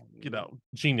not like, God.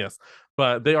 genius,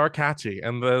 but they are catchy,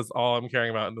 and that is all I'm caring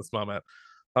about in this moment.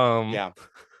 Yeah.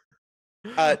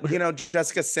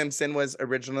 Jessica Simpson was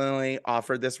originally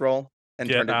offered this role and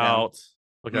Get turned it down. out.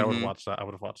 Okay, I would have Mhm. watched that. I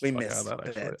would have watched We the fuck out missed of that,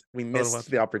 actually. it. We would've missed watched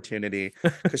the opportunity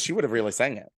because she would have really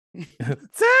sang it. Take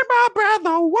my breath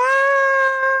away.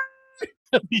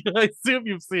 I assume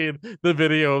you've seen the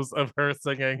videos of her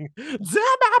singing "Take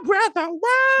my breath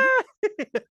away."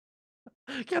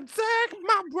 You take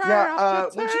my breath. Yeah,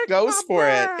 when she goes for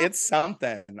it, breath. it's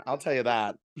something. I'll tell you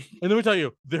that. And let me tell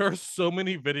you, there are so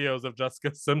many videos of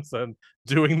Jessica Simpson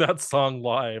doing that song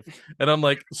live, and I'm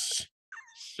like,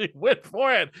 she went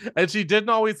for it, and she didn't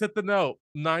always hit the note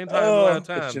 9 times out of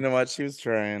 10. But you know what? She was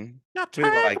trying. You We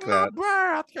take like my that.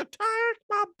 breath. You take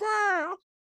my breath.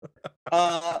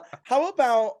 How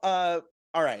about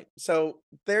all right, so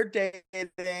they're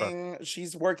dating.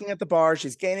 She's working at the bar.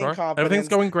 She's gaining Sure. confidence. Everything's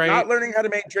going great. Not learning how to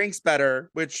make drinks better,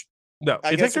 which No, I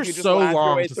it guess takes her if you just so laugh your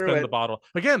long way to through spin it. the bottle.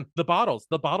 Again, the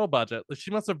bottle budget. Like,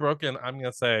 she must have broken, I'm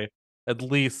gonna say, at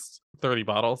least 30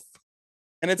 bottles.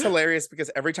 And it's hilarious because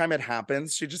every time it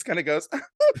happens, she just kind of goes,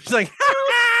 She's like,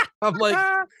 I'm like,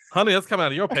 honey, that's coming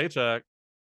out of your paycheck.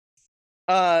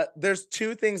 there's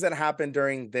two things that happen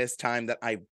during this time that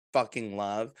I fucking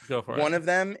love. Go for it. One of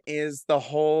them is the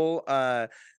whole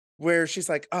where she's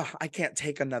like, oh, I can't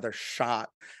take another shot.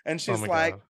 And Oh she's my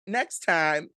like, God. next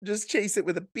time, just chase it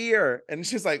with a beer. And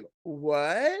she's like,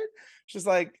 what? She's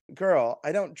like, girl,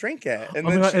 I don't drink it. And Oh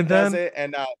my then God, she and does then- it,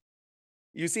 and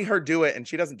you see her do it, and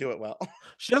she doesn't do it well.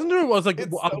 She doesn't do it. I was like, It's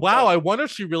wow, so wow, funny. I wonder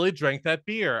if she really drank that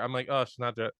beer. I'm like, oh, she's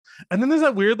not doing it. And then there's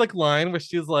that weird like line where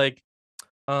she's like,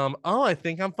 oh, I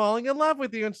think I'm falling in love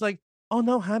with you. And she's like, oh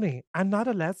no, honey, I'm not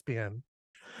a lesbian.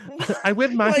 I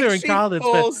went minor Like, in she college,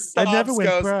 full but I never stops, went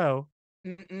goes, pro.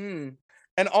 Mm-mm.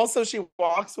 And also she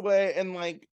walks away, and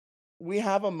like we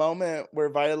have a moment where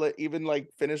Violet even like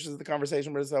finishes the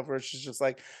conversation with herself where she's just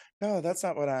like, no, that's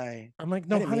not what I I'm like, I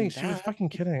no, didn't honey, mean she was that." fucking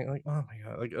kidding. Like, oh my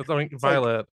God. Like, I mean, It's like,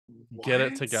 Violet, get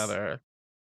it "What?" together.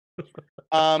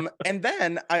 And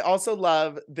then I also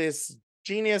love this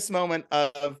genius moment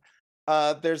of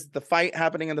there's the fight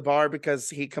happening in the bar because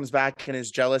he comes back and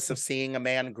is jealous of seeing a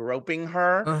man groping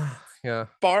her. Yeah.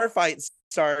 Bar fight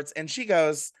starts, and she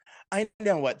goes, I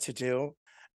know what to do.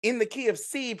 In the key of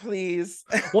C, please.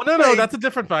 Well, no, Like, that's a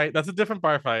different fight. That's a different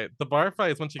bar fight. The bar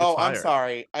fight is when she gets oh, fired. I'm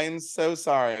sorry. I am so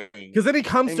sorry. Because then he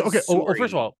comes to I'm okay. First of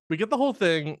sorry. all, we get the whole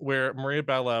thing where Maria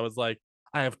Bella was like,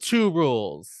 "I have 2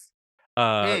 rules: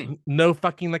 no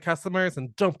fucking the customers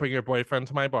and don't bring your boyfriend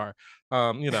to my bar.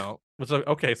 Which like,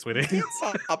 okay, sweetie. Can't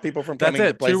stop people from That's coming to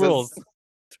it. places. Two rules.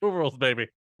 Two rules, baby.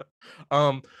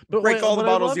 But Break all the what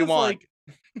bottles I love you is, want. like,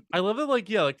 I love that, like,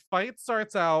 yeah, like fight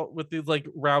starts out with these like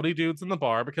rowdy dudes in the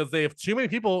bar because they have too many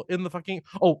people in the fucking.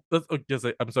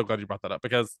 I'm so glad you brought that up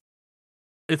because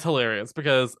it's hilarious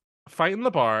because fight in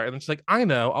the bar and then she's like, I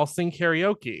know, I'll sing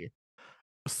karaoke.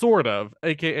 Sort of,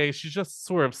 aka she's just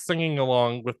sort of singing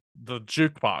along with the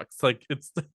jukebox. Like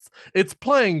it's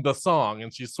playing the song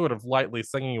and she's sort of lightly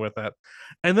singing with it.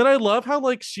 And then I love how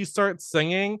like she starts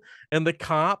singing and the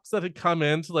cops that had come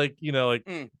in to like,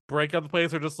 break up the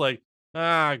place are just like,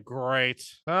 ah, great.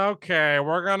 Okay,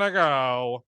 we're gonna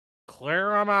go. Clear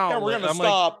them out. Yeah, we're gonna I'm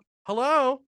stop. like,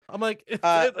 hello? I'm like,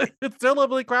 it's still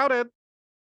heavily crowded.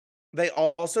 They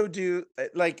also do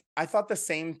like I thought the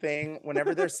same thing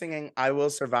whenever they're singing "I Will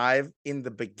Survive" in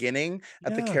the beginning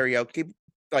at the Yeah. karaoke,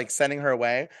 like sending her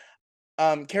away.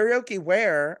 Karaoke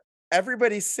where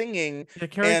everybody's singing Yeah,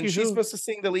 karaoke and she's who? supposed to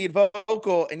sing the lead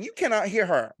vocal and you cannot hear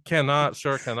her. Cannot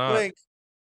Like,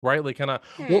 rightly cannot.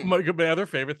 Well, my other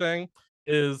favorite thing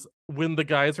is when the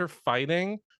guys are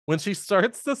fighting, when she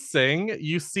starts to sing,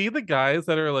 you see the guys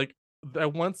that are like,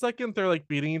 at 1 second they're like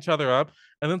beating each other up,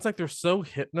 and then it's like they're so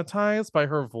hypnotized by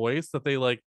her voice that they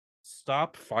like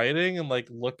stop fighting and like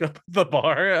look up at the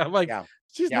bar. I'm like, yeah.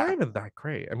 she's not Yeah. even that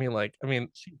great.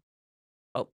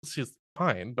 She's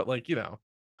fine, but like,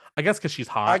 I guess because she's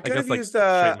hot. I could have like, used straight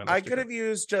men are I could stupid. have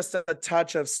used just a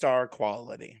touch of star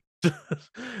quality.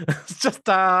 It's just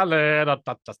a little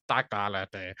touch of star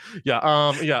quality.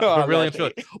 But really and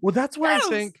truly. Well, that's where Yes! I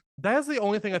think that is the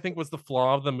only thing I think was the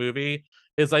flaw of the movie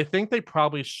is I think they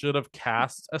probably should have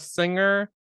cast a singer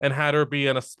and had her be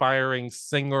an aspiring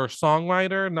singer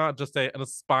songwriter, not just an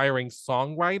aspiring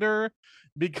songwriter,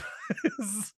 because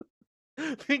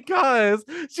because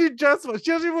she doesn't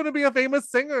even want to be a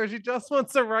famous singer. She just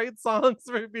wants to write songs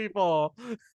for people.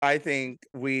 I think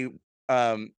we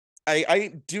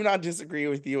I do not disagree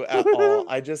with you at all.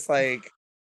 I just like,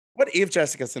 what if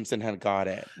Jessica Simpson had got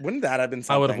it? Wouldn't that have been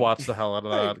something? I would have watched the hell out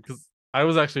of that because I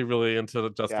was actually really into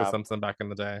Jessica Yeah. Simpson back in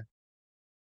the day.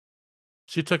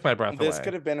 She took my breath This away.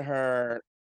 could have been her.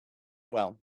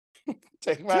 Well,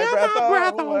 take my Take breath, my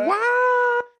breath away. away.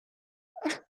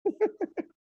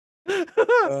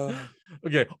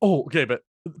 Okay. Oh, okay. But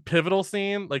pivotal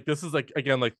scene, like this is like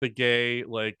again like the gay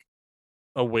like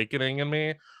awakening in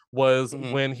me was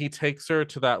Mhm. when he takes her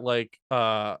to that like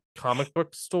comic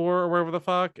book store or wherever the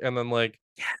fuck, and then like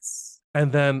Yes.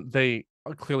 and then they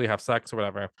clearly have sex or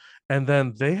whatever, and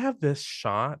then they have this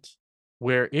shot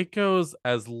where it goes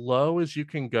as low as you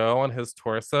can go on his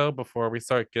torso before we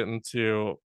start getting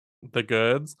to the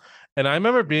goods. And I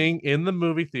remember being in the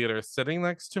movie theater sitting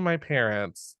next to my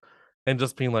parents and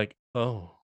just being like,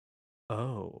 oh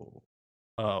no.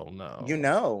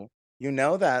 You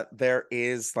know that there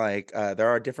is like there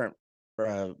are different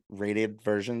rated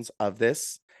versions of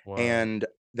this, Wow. and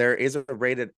there is a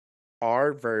rated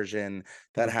R version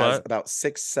that has But about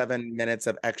 6-7 minutes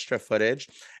of extra footage.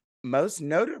 Most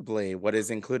notably, what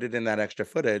is included in that extra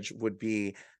footage would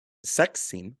be sex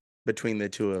scene between the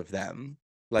two of them,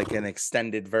 like an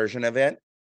extended version of it.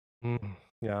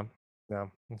 Yeah. Okay.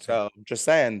 So just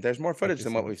saying, there's more footage you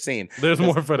than so what much. we've seen. There's 'Cause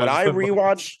more footage What I than what we've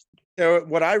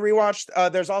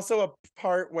rewatched, there's also a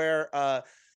part where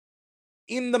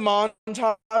in the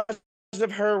montage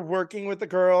of her working with the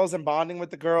girls and bonding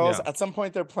with the girls, Yeah. at some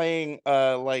point they're playing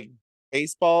like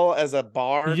baseball as a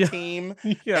bar Yeah. team,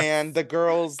 Yeah. and the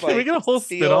girls Can we like get a whole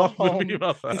steal spin-off movie home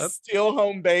about that? steal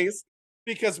home base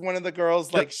because one of the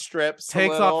girls like strips a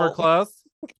Takes off her little. clothes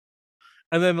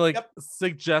and then like Yep.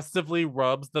 suggestively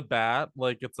rubs the bat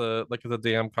like it's a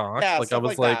damn cock. Yeah, Like I stuff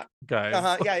was like like, that.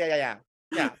 guys.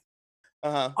 Yeah.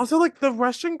 Also, like the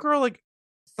Russian girl, like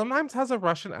sometimes has a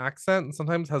Russian accent and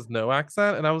sometimes has no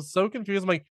accent, and I was so confused. I'm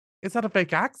like, is that a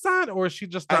fake accent or is she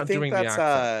just I not think doing the that's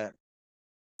accent?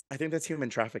 I think that's human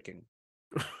trafficking.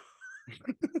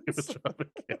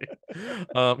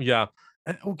 Yeah.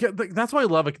 And, that's why I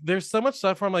love it. There's so much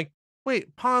stuff where I'm like,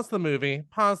 wait, pause the movie.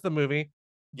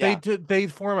 Yeah. They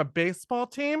form a baseball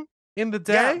team in the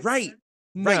day. Yeah, right.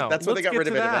 No, Right. That's why they let's got get rid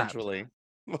of to it that. eventually.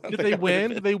 Did they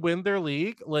win? Did they win their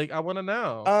league? Like, I want to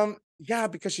know. Yeah,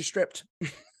 because she stripped.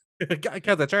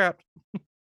 Because I trapped.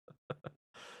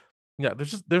 Yeah,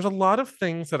 there's a lot of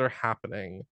things that are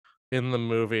happening in the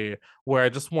movie where I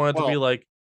just wanted to be Well- like,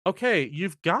 okay,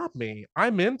 you've got me.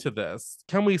 I'm into this.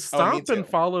 Can we me stop and too.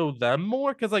 follow them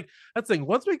more? Because like that's the thing.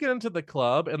 Once we get into the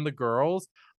club and the girls,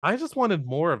 I just wanted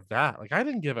more of that. Like I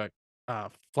didn't give a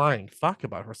flying fuck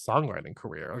about her songwriting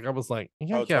career. Like I was like,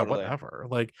 yeah, Oh, totally. whatever.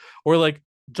 Like or like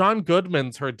John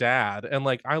Goodman's her dad, and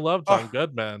like I love John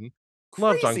Goodman.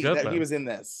 Love John Crazy that he Goodman. was in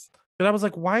this. And I was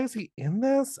like, why is he in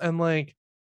this? And like,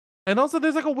 and also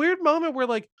there's like a weird moment where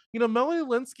like, Melanie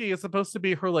Linsky is supposed to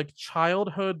be her like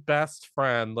childhood best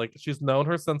friend. Like she's known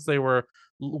her since they were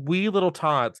wee little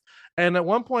tots. And at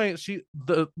one point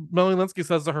Melanie Linsky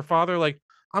says to her father, like,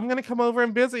 I'm gonna come over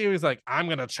and visit you. He's like, I'm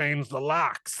gonna change the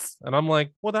locks. And I'm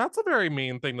like, well, that's a very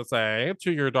mean thing to say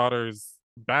to your daughter's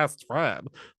best friend.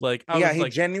 Like, He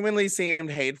genuinely seemed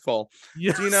hateful.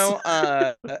 yes. Do you know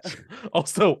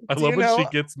also I love when she know-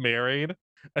 ges married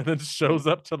and then shows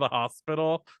up to the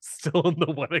hospital still in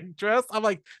the wedding dress. I'm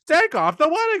like, take off the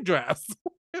wedding dress.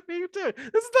 What are you doing?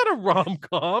 This is not a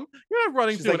rom-com. You're not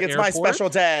running She's to like, an it's airport. my special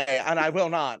day and I will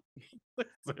not.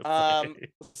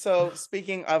 So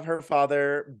speaking of her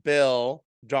father, Bill,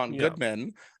 John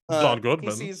Goodman, John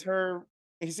Goodman. he sees her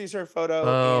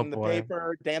photo in the boy.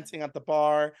 paper dancing at the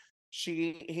bar.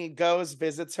 He goes,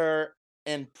 visits her,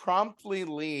 and promptly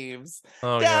leaves.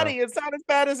 Oh, Daddy, it's not as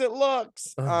bad as it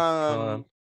looks. Oh, God.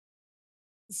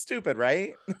 Stupid,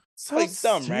 right? So like,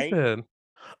 dumb, right? stupid.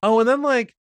 Oh, and then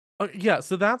like,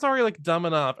 so that's already like dumb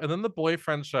enough, and then the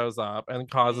boyfriend shows up and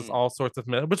causes all sorts of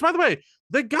which, by the way,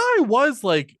 the guy was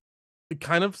like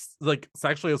kind of like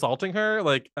sexually assaulting her,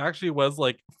 like actually was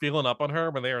like feeling up on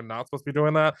her when they are not supposed to be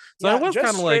doing that. So I was just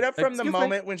kind of straight like, up from the "Excuse me?"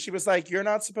 moment when she was like, "You're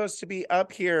not supposed to be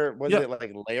up here." Was it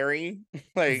like Larry?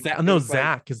 Like no, it was like-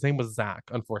 Zach. His name was Zach.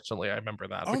 Unfortunately, I remember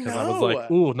that Oh, because I was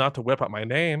like, "Ooh, not to whip up my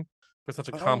name for such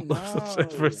a for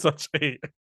no. such a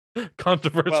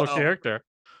controversial Well, character."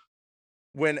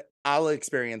 when I'll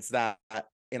experience that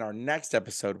in our next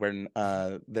episode when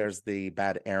there's the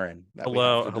bad Aaron that we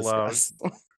have to Hello. discuss.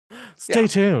 Stay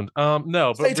tuned. No,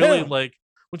 but Stay really, tuned. like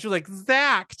when she's like,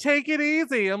 Zach, take it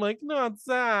easy. I'm like, not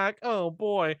Zach. Oh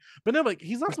boy. But no, like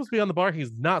he's not supposed to be on the bar.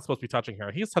 He's not supposed to be touching her.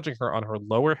 He's touching her on her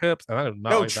lower hips, and I do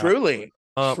not No, like truly.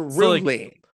 that.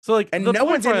 Truly. So like And the no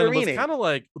one's boyfriend was intervening. kind of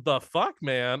like, the fuck,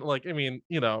 man. Like, I mean,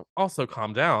 also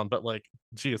calm down, but like,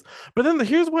 geez. But then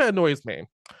here's what annoys me.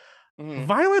 Mhm.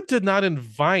 Violet did not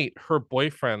invite her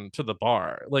boyfriend to the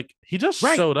bar. Like he just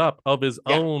showed up of his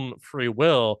own free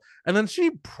will, and then she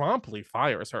promptly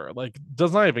fires her. Like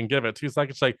does not even give it 2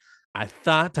 seconds. Like, I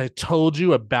thought I told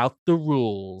you about the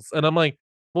rules, and I'm like,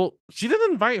 well, she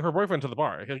didn't invite her boyfriend to the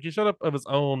bar. Like, he showed up of his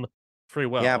own free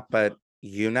will. Yeah, but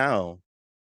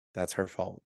that's her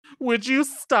fault. Would you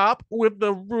stop with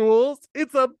the rules?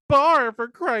 It's a bar, for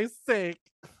Christ's sake.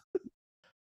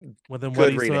 Well, then what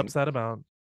are you so upset about?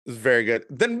 It's very good.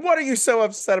 Then what are you so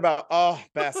upset about? Oh,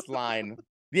 best line.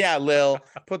 Yeah, Lil,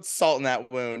 put salt in that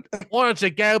wound. Why don't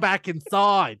you go back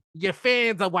inside? Your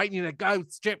fans are waiting to go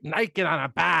strip naked on a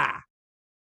bar.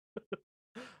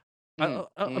 And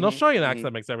I'll show you an accent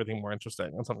that makes everything more interesting.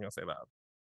 I'm gonna say that.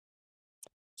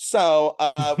 So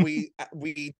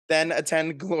we then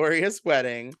attend Gloria's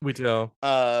wedding. We do.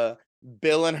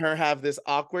 Bill and her have this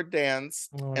awkward dance,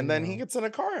 and then he gets in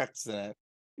a car accident.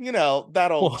 That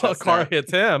old a car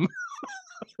hits him.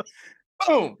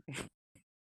 Boom.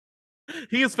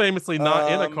 He is famously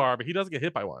not in a car, but he does get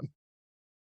hit by one.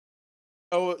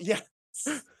 Oh yeah.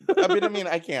 I mean,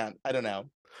 I can't. I don't know.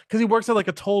 Because he works at like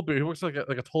a toll booth. He works at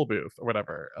like a toll booth or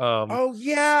whatever. Oh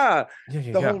yeah.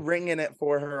 The whole ring in it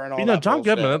for her and all. But, that John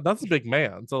bullshit. Goodman, that's a big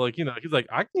man. So like, he's like,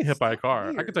 I can get hit by a car.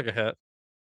 I can take a hit.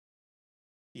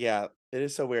 Yeah, it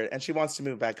is so weird. And she wants to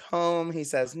move back home. He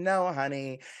says, "No,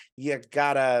 honey, you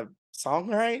got a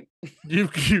songwrite."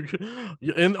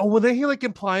 Well, then he like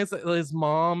implies that his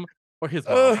mom or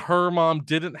her mom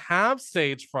didn't have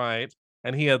stage fright,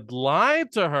 and he had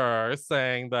lied to her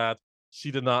saying that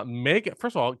she did not make it.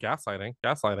 First of all, gaslighting.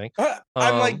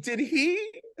 I'm like, did he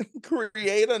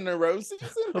create a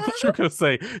neurosis? I thought you were gonna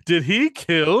say, did he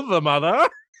kill the mother?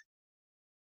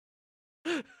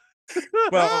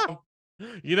 Well,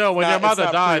 when your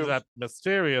mother died in that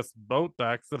mysterious boat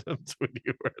accident when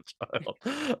you were a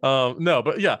child. No,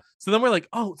 but yeah. So then we're like,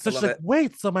 oh, so she's like,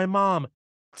 wait, so my mom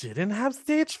didn't have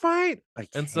stage fright?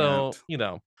 And so,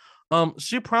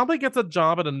 she probably gets a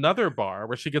job at another bar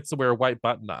where she gets to wear white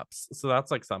button-ups. So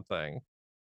that's like something.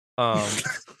 Well.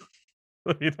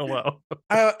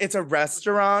 It's a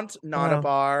restaurant, not a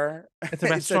bar. It's a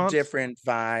restaurant. It's a different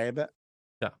vibe.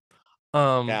 Yeah.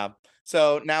 Yeah.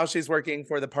 So now she's working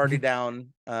for the Party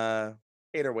Down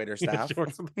cater waiter staff. She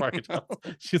works at the Party Down.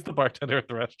 She's the bartender at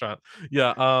the restaurant.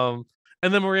 Yeah.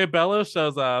 And then Maria Bello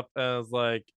shows up and is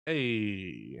like,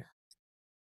 hey,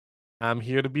 I'm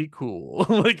here to be cool.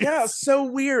 Like, yeah, so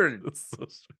weird. It's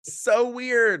so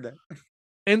weird.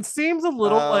 And seems a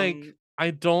little like, I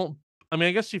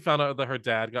guess she found out that her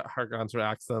dad got her guns or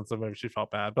accidents, so maybe she felt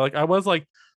bad. But like, I was like,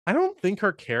 I don't think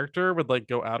her character would like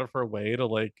go out of her way to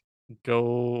like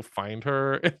go find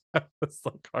her. It's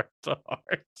like heart to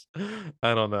heart.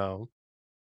 I don't know.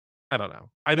 I don't know.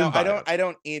 I No, didn't buy it. I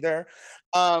don't either.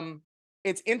 Um,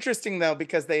 it's interesting though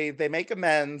because they make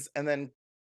amends, and then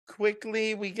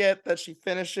quickly we get that she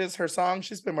finishes her song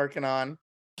she's been working on,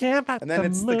 Camp at and then the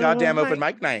it's the goddamn open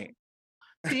moonlight, mic night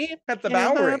deep at the in the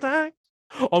Bowery. dark.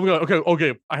 Oh my god,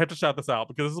 okay. I have to shout this out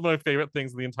because this is one of my favorite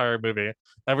things in the entire movie.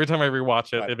 Every time I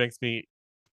rewatch it, What? it makes me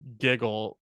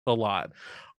giggle a lot.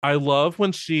 I love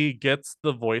when she gets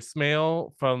the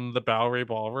voicemail from the Bowery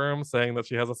Ballroom saying that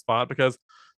she has a spot because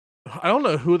I don't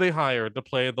know who they hired to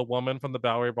play the woman from the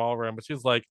Bowery Ballroom, but she's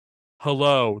like,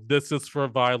 "Hello, this is for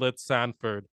Violet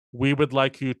Sanford. We would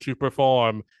like you to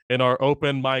perform in our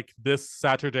open mic this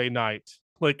Saturday night."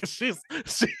 Like she's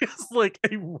like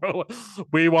a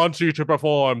we want you to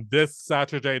perform this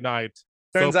Saturday night.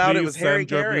 So Turns out it please was Harry send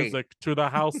your Carey. music to the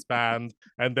house band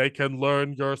and they can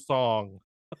learn your song.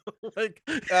 Like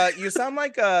You sound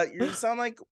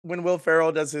like when Will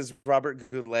Ferrell does his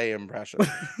Robert Goulet impression.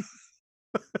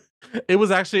 it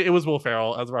was Will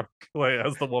Ferrell as Robert Goulet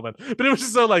as the woman, but it was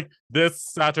just so like this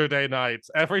Saturday night.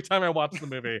 Every time I watch the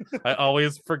movie, I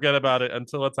always forget about it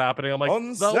until it's happening. I'm like, On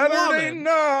the Saturday woman.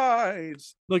 night.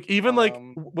 Like even like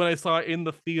Um, when I saw it in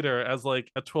the theater as like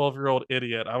a 12-year-old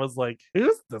idiot, I was like,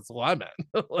 who's this woman?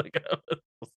 Like I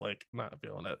was like not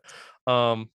feeling it.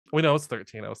 We know I was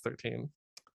 13. I was 13,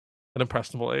 an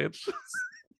impressionable age.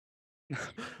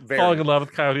 Falling in love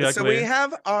with Coyote Ugly. So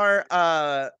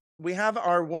we have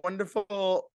our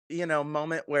wonderful,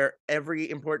 moment where every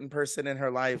important person in her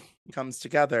life comes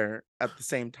together at the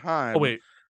same time. Oh wait,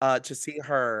 to see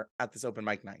her at this open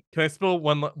mic night. can I spill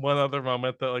one other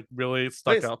moment that like really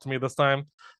stuck Please. out to me this time?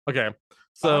 Okay,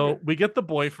 so we get the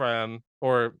boyfriend,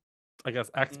 or I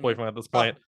guess ex-boyfriend at this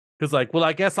point, who's like, "Well,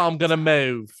 I guess I'm gonna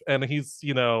move," and he's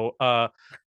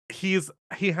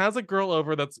he has a girl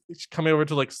over that's coming over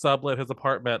to like sublet his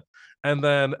apartment, and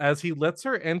then as he lets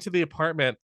her into the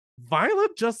apartment,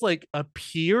 Violet just like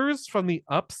appears from the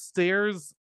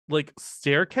upstairs like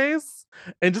staircase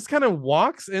and just kind of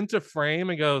walks into frame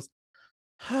and goes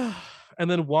and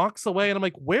then walks away, and I'm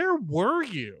like, where were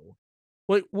you?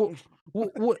 Like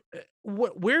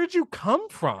where'd you come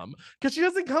from? Because she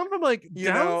doesn't come from like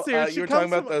downstairs. you were She talking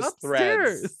comes about from those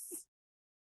upstairs. threads.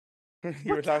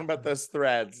 You were talking about those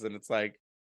threads, and it's like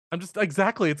I'm just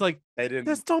exactly. It's like they didn't.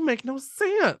 this don't make no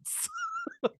sense.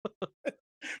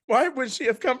 Why would she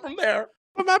have come from there?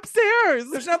 From upstairs.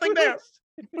 There's nothing there.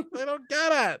 I don't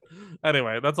get it.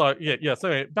 Anyway, that's all. Yeah. So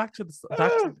anyway, back to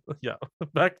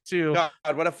back to God,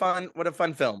 what a fun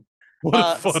film. what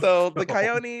a fun So the film.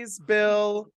 Coyotes,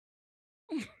 Bill,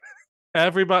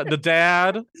 Everybody, the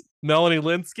dad, Melanie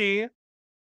Linsky,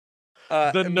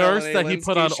 the nurse Melanie that he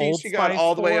put on Linsky, Old she got Spice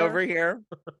all the way for. over here.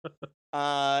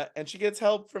 And she gets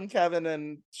help from Kevin,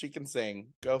 and she can sing.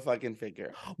 Go fucking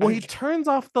figure. Well, he turns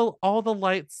off all the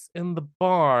lights in the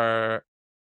bar.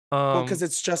 Because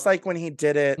it's just like when he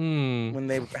did it mm, when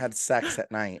they had sex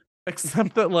at night.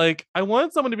 except that like I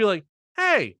wanted someone to be like,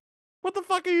 "Hey, what the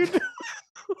fuck are you doing?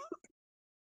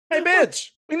 Hey,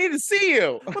 bitch, we need to see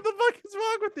you. What the fuck is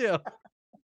wrong with you?"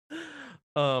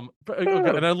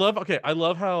 Okay, and I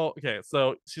love how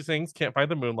so she sings "Can't Find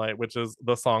the Moonlight," which is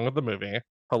the song of the movie.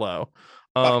 Hello.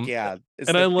 Fuck yeah. It's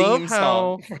and the I love theme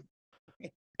how song.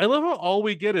 I love how all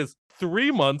we get is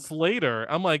 3 months later.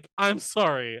 I'm like, I'm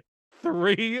sorry.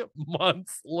 3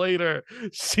 months later,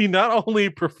 she not only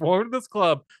performed this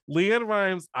club, Leanne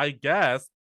Rimes, I guess,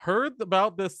 heard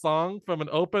about this song from an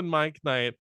open mic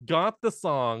night, got the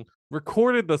song,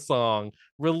 recorded the song,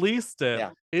 released it. Yeah.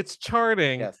 It's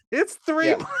charting. Yes. It's 3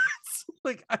 Yeah. months.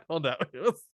 Like, I don't know. It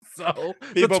was so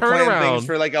People the plan turnaround. things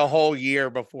for like a whole year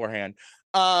beforehand.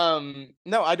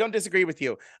 No, I don't disagree with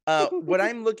you. What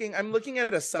I'm looking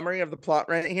at a summary of the plot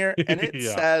right here, and it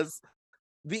Yeah. says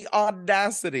the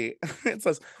audacity. It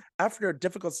says after a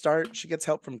difficult start, she gets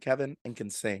help from Kevin and can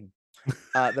sing.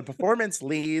 The performance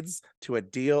leads to a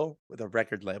deal with a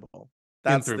record label.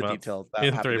 That's 3 the months. details. That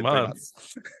In happened 3 months.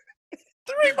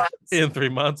 3 months. In 3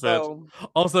 months, bitch. So,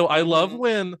 Also, I love Mhm.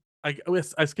 when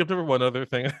I skipped over one other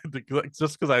thing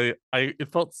just because I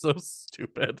it felt so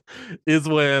stupid is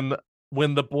when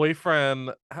the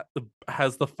boyfriend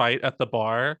has the fight at the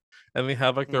bar and they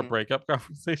have like their Mhm. breakup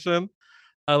conversation.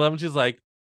 I love when she's like,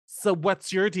 "So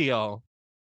what's your deal?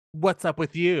 What's up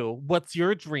with you? What's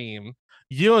your dream?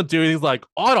 You don't do anything." He's like,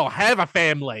 "I don't have a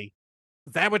family.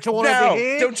 Is that what you want no, to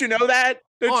hear? don't you know that?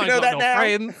 Don't I you ain't know got that no now?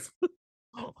 friends."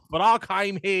 But I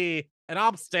came here and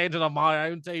I'm standing on my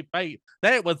own 2 feet.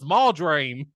 That was my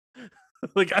dream.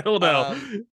 Like, I don't know.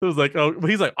 It was like, oh,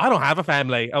 he's like, I don't have a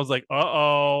family. I was like,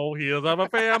 uh-oh, he doesn't have a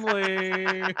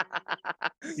family.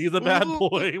 He's a bad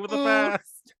boy with a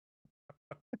past.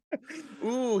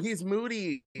 Ooh, he's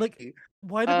moody. Like,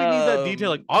 why do we need that detail?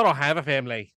 Like, I don't have a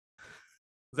family.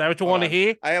 Is that what you want to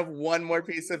hear? I have one more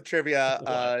piece of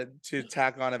trivia to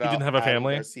tack on about didn't have a Adam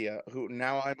family? Garcia, who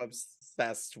now I'm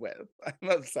obsessed with. I'm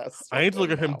obsessed. I need to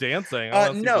look at him dancing.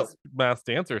 I No, this mass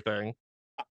dancer thing.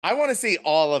 I want to see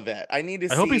all of it. I need to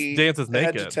see. I hope he dances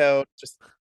head to naked. toe. Just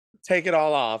take it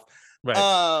all off.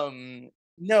 Right.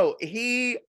 No,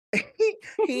 he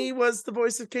he was the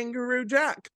voice of Kangaroo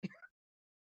Jack.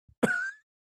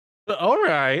 All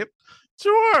right.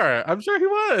 Sure. I'm sure he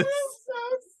was.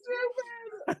 So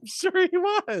stupid. I'm sure he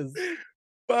was.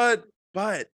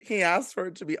 But he asked for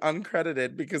it to be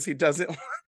uncredited because he doesn't want his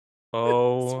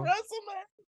Oh resume.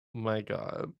 my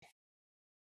God.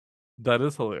 That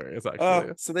is hilarious,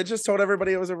 actually. So they just told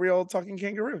everybody it was a real talking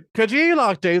kangaroo. Could you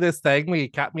like do this thing where you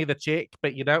cut me the check,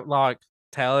 but you don't like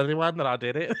tell anyone that I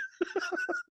did it?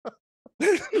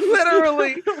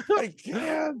 Literally, I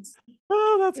can't.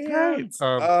 Oh, that's great.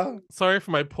 Sorry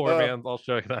for my poor uh, man's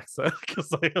Australian accent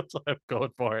because I'm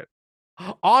going for it.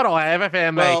 I don't have a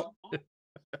family.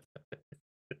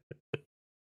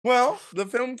 Well, the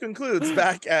film concludes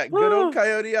back at good old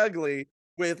Coyote Ugly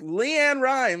with Leanne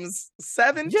Rimes,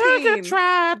 17. You can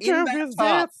try in to that resist.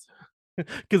 top.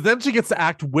 Because then she gets to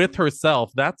act with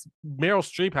herself. That's Meryl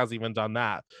Streep has even done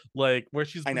that. Like where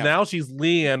she's I know. now she's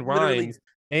Leanne Literally. Rimes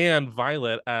and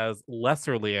Violet as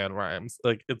lesser Leanne Rimes.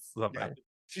 Like it's something. Yeah.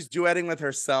 She's duetting with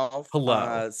herself.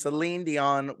 Hello. Celine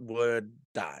Dion would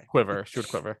die. Quiver. She would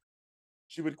quiver.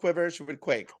 She would quiver. She would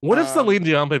quake. What if Celine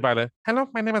Dion played Violet? Hello,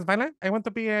 my name is Violet. I want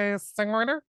to be a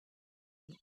songwriter.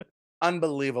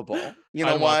 Unbelievable. You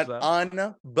know I'd watch what? that.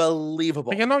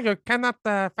 Unbelievable. But you know, you cannot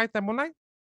fight the moonlight.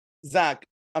 Zach,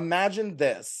 imagine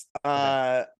this.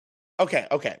 Okay.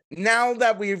 Now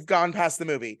that we've gone past the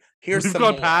movie, here's We've some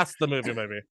gone more. past the movie,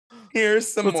 maybe.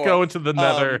 Here's some Let's more. go into the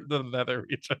nether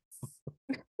regions.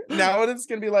 Now it's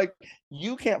gonna be like,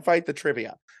 you can't fight the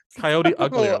trivia. Coyote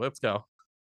Uglier. Let's go.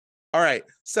 All right.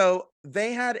 So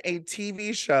they had a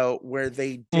TV show where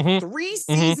they did Mhm. 3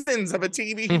 seasons of a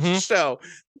TV show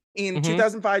in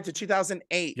 2005 to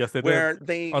 2008. Yes, they did. where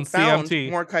they On found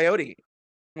CMT. more coyotes.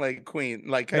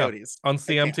 On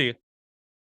CMT.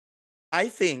 I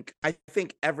think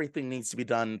everything needs to be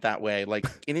done that way. Like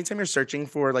anytime you're searching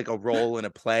for like a role in a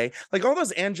play, like all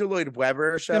those Andrew Lloyd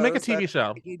Webber shows. Yeah, make a that TV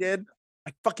show. he did.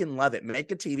 I fucking love it.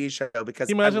 Make a TV show because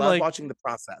I Imagine, love like- watching the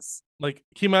process. Like,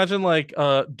 can you imagine like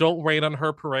Don't Rain on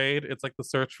Her Parade? It's like the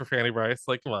search for Fanny Bryce.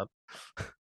 Like, come on.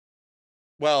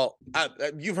 Well,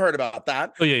 you've heard about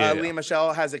that. Oh, yeah. Leah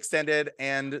Michelle has extended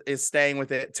and is staying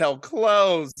with it till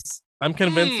close. I'm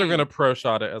convinced they're gonna pro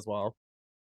shot it as well.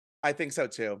 I think so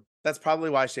too. That's probably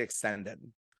why she extended.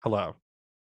 Hello.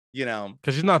 You know,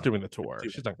 Because she's not doing the tour.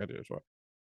 She's not gonna do a tour.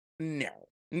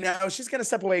 no, she's gonna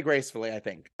step away gracefully, I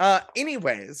think.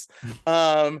 Anyways,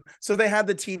 so they had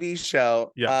the TV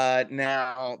show. Yeah.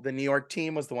 Now the New York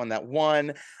team was the one that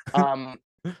won. Yeah.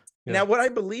 Now what I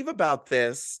believe about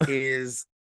this is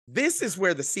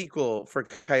where the sequel for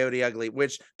Coyote Ugly,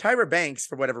 which Tyra Banks,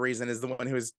 for whatever reason, is the one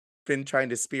who has been trying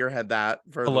to spearhead that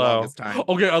for the Hello. longest time.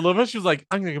 Okay, I love how she's like,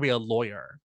 I'm gonna be a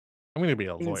lawyer. I'm gonna be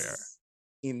a lawyer.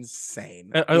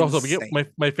 Insane. And also, we get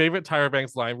my favorite Tyra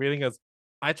Banks line reading is,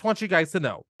 I just want you guys to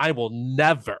know, I will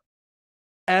never,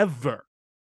 ever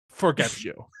forget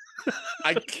you.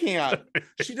 I can't.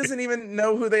 She doesn't even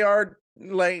know who they are.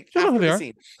 Like She don't know after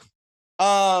who the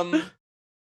they scene.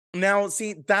 Now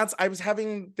see, I was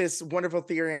having this wonderful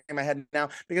theory in my head now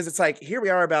because it's like here we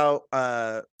are about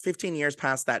 15 years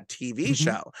past that TV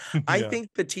show. I Yeah. think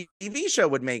the TV show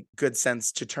would make good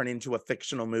sense to turn into a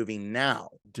fictional movie now.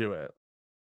 Do it.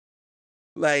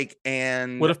 Like,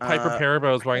 and What if Piper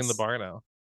Parabo is running the guess- bar now?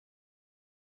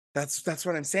 That's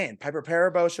what I'm saying. Piper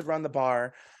Parabo should run the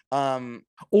bar. Or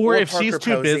Or if she's Parker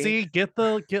too Posey. busy, get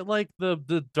like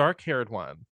the dark haired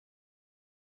one.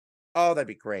 Oh, that'd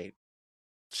be great.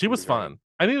 She was Right. fun.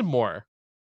 I needed more.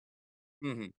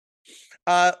 hmm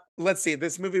Let's see.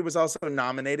 This movie was also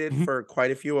nominated Mhm. for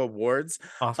quite a few awards,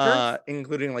 Oscar.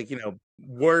 including like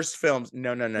worst films.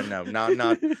 No,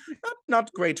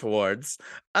 not great awards.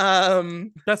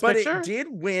 Best But picture. it did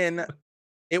win.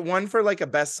 It won for like a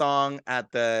best song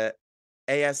at the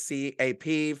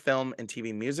ASCAP Film and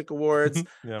TV Music Awards.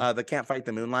 Yeah. The Can't Fight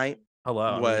the Moonlight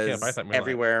Hello. You was can't buy that Moonlight.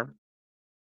 everywhere.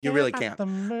 You really can't.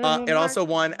 It also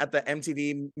won at the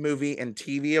MTV Movie and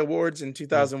TV Awards in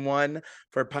 2001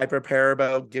 for Piper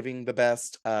Parabo giving the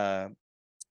best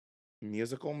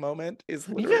musical moment is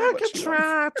literally You what can she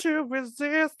wants. try to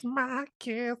resist my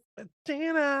kiss, but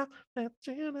you know, that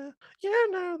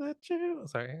you.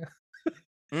 Sorry,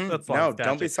 that song's No, don't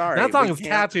be catchy. sorry. That song We is can't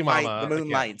catchy, fight Mama. the I can't.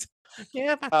 moonlight.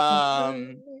 Yeah,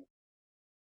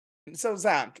 So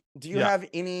Zach, do you Yeah. have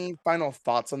any final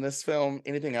thoughts on this film?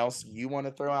 Anything else you want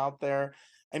to throw out there?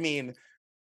 I mean,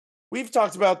 we've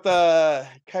talked about the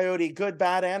Coyote, good,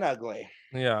 bad, and ugly.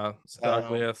 Yeah, the So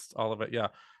ugliest, all of it. Yeah.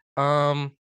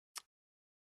 Um,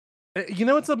 you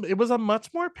know, it was a much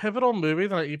more pivotal movie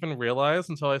than I even realized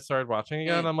until I started watching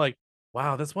again. Mm. I'm like,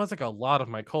 wow, this was like a lot of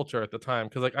my culture at the time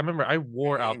because like I remember I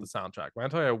wore out the soundtrack. When I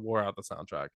tell you I wore out the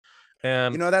soundtrack,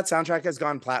 and you know that soundtrack has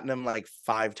gone platinum like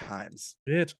 5 times.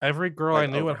 bitch, every girl I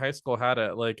Like knew in over. high school had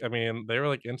it. Like, I mean, they were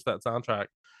like into that soundtrack.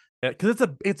 Because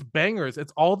it's bangers.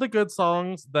 It's all the good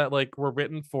songs that like were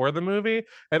written for the movie,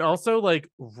 and also like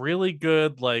really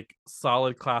good, like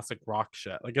solid classic rock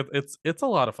shit. Like it's a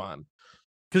lot of fun.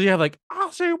 Because you have like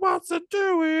all she wants to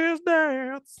do is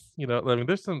dance. You know, I mean,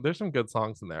 there's some good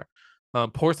songs in there.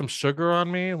 Pour some sugar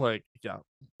on me. Like, yeah,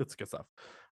 it's good stuff.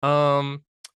 Um,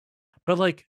 but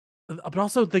like, but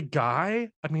also the guy.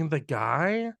 I mean, the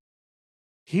guy.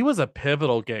 He was a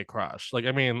pivotal gay crush. Like,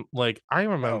 I mean, like I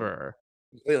Oh, remember.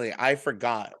 completely. I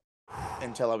forgot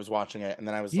until I was watching it, and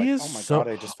then I was He like, is "Oh my so god,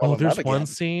 I just fell in there's love one again."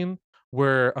 scene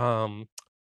where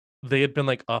they had been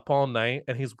like up all night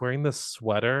and he's wearing this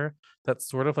sweater that's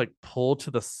sort of like pulled to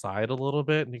the side a little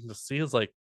bit, and you can just see his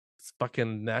like his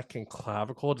fucking neck and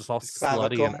clavicle just all His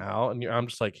slutty and clavicle, out. And I'm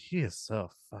just like, he is so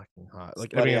fucking hot.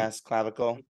 Like, I slutty mean, ass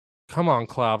clavicle. come on,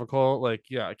 clavicle. Like,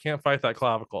 yeah, I can't fight that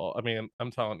clavicle. I mean,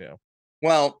 I'm telling you.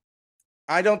 Well,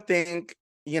 I don't think,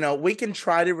 we can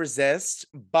try to resist,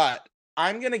 but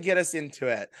I'm going to get us into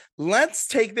it. Let's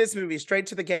take this movie straight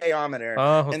to the gayometer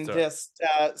Let's and do it. just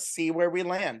see where we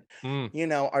land.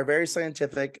 Our very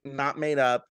scientific, not made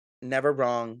up, never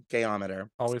wrong gayometer.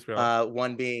 Always be on.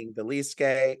 1 being the least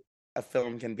gay a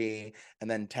film can be, and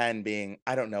then 10 being,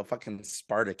 I don't know, fucking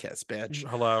Spartacus, bitch.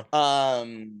 Hello.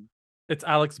 Um, It's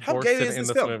Alex how gay Borstein is in this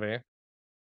this film? movie.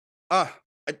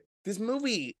 This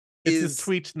movie It's is his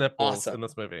tweet nipples awesome. in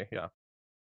this movie. Yeah.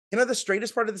 The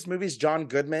straightest part of this movie is John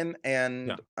Goodman, and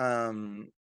Yeah.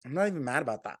 I'm not even mad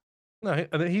about that. No,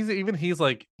 and he's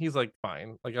like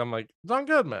fine. Like I'm like John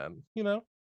Goodman, you know.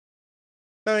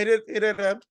 No, he did.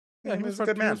 Yeah, He was a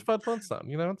good He was man. Fred Flintstone.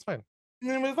 You know, it's fine.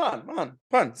 It was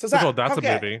fun. So First of all, Zach, that's how a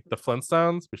gay? movie. The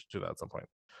Flintstones. We should do that at some point.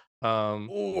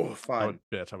 Oh, fun.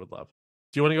 I would love.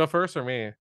 Do you want to go first or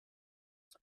me?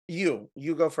 You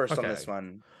go first on this Okay.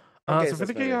 one. How gay So is for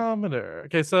the this movie? gayometer.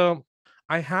 Okay, so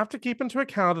I have to keep into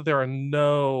account that there are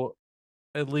no,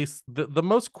 at least the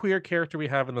most queer character we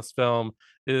have in this film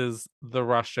is the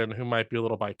Russian, who might be a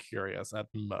little bi-curious at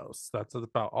most. That's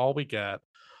about all we get.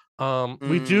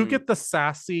 We do get the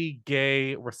sassy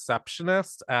gay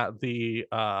receptionist at the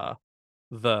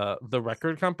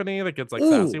record company that gets like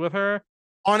sassy with her.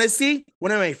 Honestly,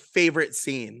 one of my favorite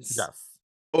scenes. Yes.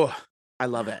 Oh, I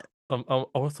love it.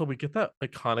 Also we get that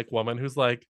iconic woman who's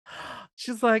like,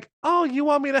 she's like, oh, you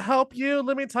want me to help you?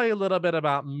 Let me tell you a little bit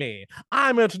about me.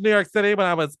 I moved to New York City when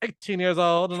I was 18 years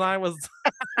old, and I was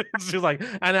she's like,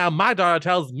 and now my daughter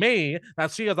tells me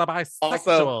that she is a bisexual.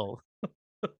 Also,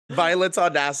 Violet's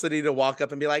audacity to walk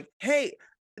up and be like, hey,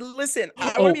 listen,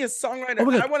 I want to be a songwriter.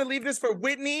 I want to leave this for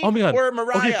Whitney or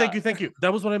Mariah. Okay, thank you.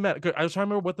 That was what I meant. Good. I was trying to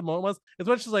remember what the moment was. It's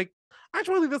when she's like, I just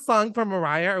want to leave this song for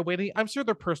Mariah or Whitney. I'm sure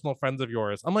they're personal friends of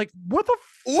yours. I'm like, what the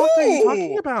fuck are you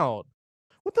talking about?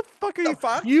 What the fuck are you?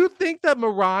 Fuck? You think that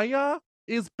Mariah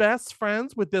is best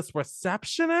friends with this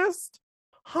receptionist?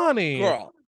 Honey,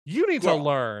 Girl. You need to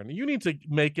learn. You need to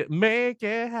make it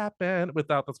happen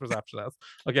without this receptionist.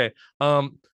 Okay.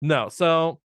 No.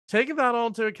 So taking that all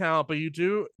into account, but you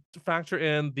do factor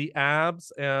in the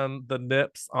abs and the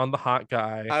nips on the hot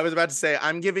guy. I was about to say,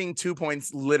 I'm giving 2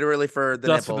 points literally for the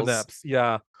just nipples. For the nips.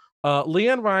 Yeah.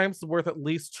 LeAnn Rimes is worth at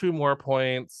least 2 more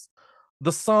points.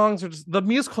 The songs are just, the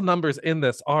musical numbers in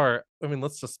this are, I mean,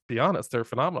 let's just be honest, they're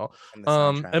phenomenal.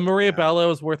 And Maria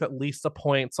Bello is worth at least a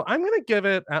point. So I'm gonna give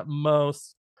it at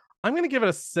most, I'm gonna give it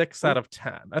a 6 out of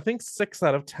 10. I think 6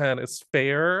 out of 10 is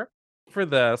fair for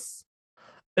this.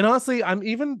 And honestly, I'm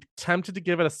even tempted to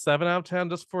give it a 7 out of 10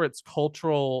 just for its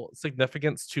cultural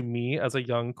significance to me as a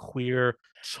young queer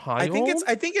child.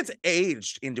 I think it's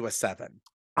aged into a 7.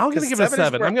 I'm gonna give it a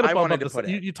 7. I'm gonna bump up this.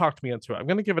 You talked me into it. I'm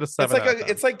gonna give it a 7.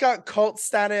 It's like got cult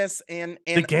status and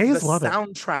the gays love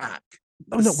soundtrack.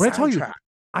 Oh no, when I tell you,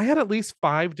 I had at least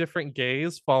 5 different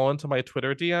gays fall into my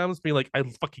Twitter DMs being like, I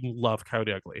fucking love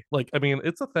Coyote Ugly. Like, I mean,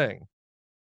 it's a thing.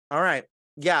 All right.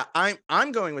 Yeah,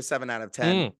 I'm going with 7 out of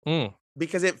 10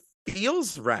 because it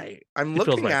feels right. I'm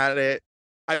looking at it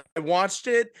I watched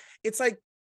it. It's like,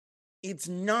 it's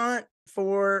not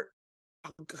for,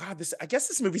 oh God, I guess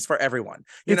this movie's for everyone.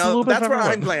 You It's a know, little bit that's of where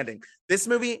I'm everyone. landing. This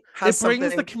movie has It brings the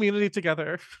something. community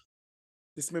together.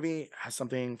 This movie has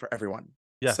something for everyone.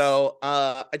 Yes. So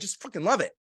I just fucking love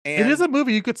it. And It is a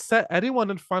movie you could set anyone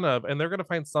in front of and they're gonna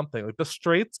find something. Like the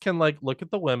straights can like look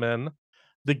at the women,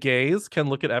 the gays can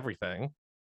look at everything.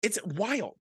 it's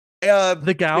wild.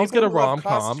 The gals get a people who love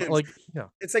rom-com. costumes, Like, yeah,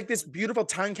 it's like this beautiful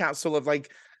time capsule of like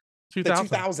the 2000.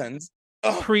 2000s.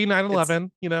 Oh, Pre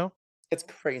 9/11, you know, it's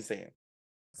crazy.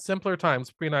 simpler times,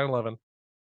 pre 9/11.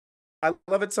 I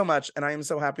love it so much, and I am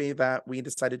so happy that we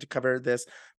decided to cover this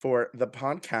for the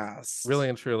podcast. Really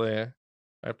and truly,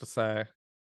 I have to say,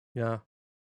 yeah.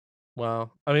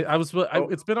 Wow. I mean, Oh.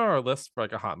 it's been on our list for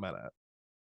like a hot minute.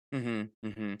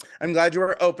 I'm glad you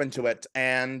were open to it,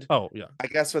 and Oh yeah. I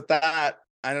guess with that,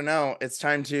 I don't know. It's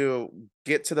time to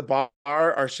get to the bar.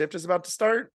 Our shift is about to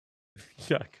start.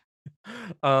 Yuck.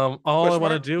 All I Question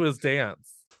want to mark? do is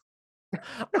dance. All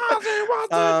I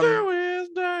want to do is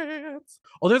dance.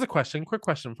 Oh, there's a question. Quick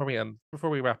question before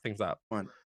we wrap things up. One.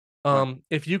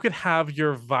 If you could have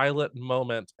your Violet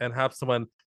moment and have someone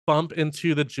bump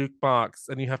into the jukebox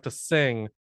and you have to sing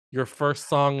your first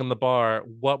song in the bar,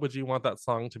 what would you want that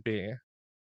song to be?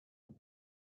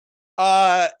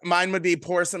 Mine would be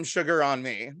 "Pour Some Sugar on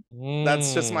Me."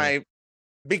 That's just my,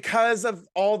 because of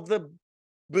all the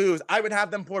booze, I would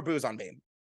have them pour booze on me.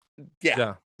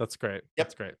 Yeah. That's great.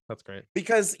 Yep. That's great.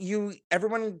 Because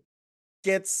everyone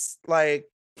gets like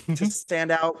to stand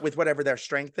out with whatever their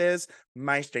strength is.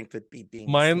 My strength would be being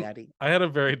snatty. I had a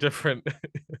very different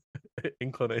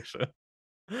inclination.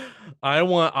 I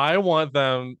would want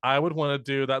to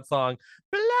do that song,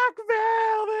 Black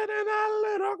Velvet and a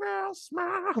Little Girl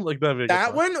Smile. Like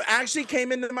that one actually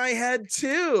came into my head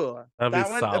too. That'd that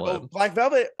be one, solid. Black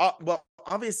Velvet. Well,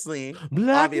 obviously,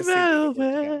 Black obviously,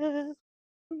 Velvet.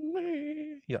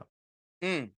 Yeah.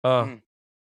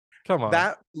 Come on.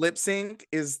 That lip sync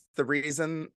is the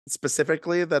reason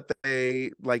specifically that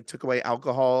they like took away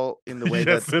alcohol in the way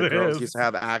Yes, that the it girls is. used to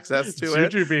have access to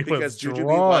Jujubee it, because was Jujubee drunk.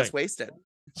 was wasted.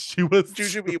 She was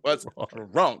Jujubee was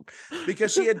wrong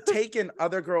because she had taken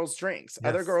other girls' drinks.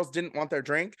 Other Yes. girls didn't want their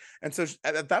drink, and so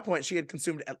at that point she had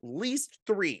consumed at least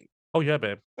 3. Oh yeah,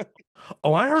 babe.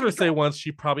 Oh, I heard her say once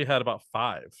she probably had about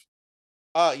 5,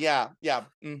 Yeah.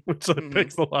 which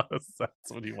makes a lot of sense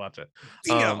when you watch it.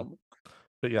 Damn.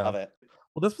 But yeah. Love it.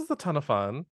 Well, this was a ton of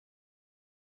fun.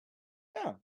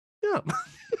 Yeah. Yeah.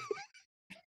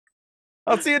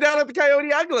 I'll see you down at the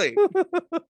Coyote Ugly.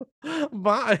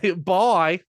 Bye.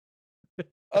 Bye.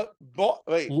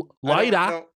 Wait.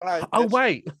 Later. Oh,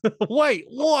 wait.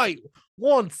 wait.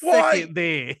 1 second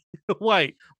there.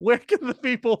 Wait. Where can the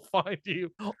people find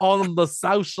you on the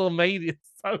social media?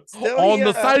 The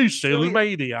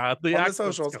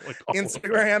socials,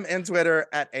 Instagram and Twitter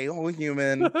at A Whole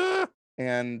Human.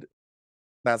 And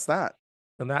that's that.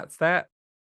 And that's that.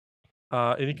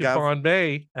 And you can Gav- find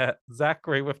me at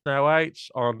Zachary with no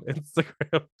H on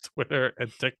Instagram, Twitter,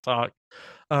 and TikTok.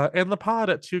 And the pod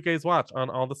at 2 Gays Watch on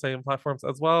all the same platforms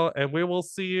as well. And we will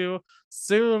see you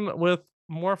soon with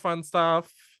more fun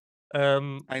stuff.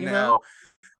 I know.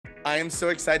 I am so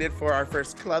excited for our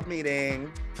first club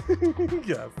meeting.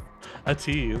 Yes. A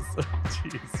tease.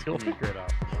 You'll figure it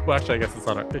out. Well, actually, I guess it's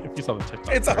on our, if you saw the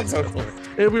TikTok. It's on social.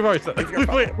 We've already said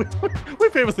it. We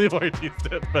famously have already teased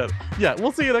it. But yeah,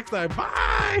 we'll see you next time.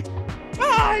 Bye.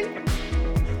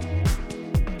 Bye.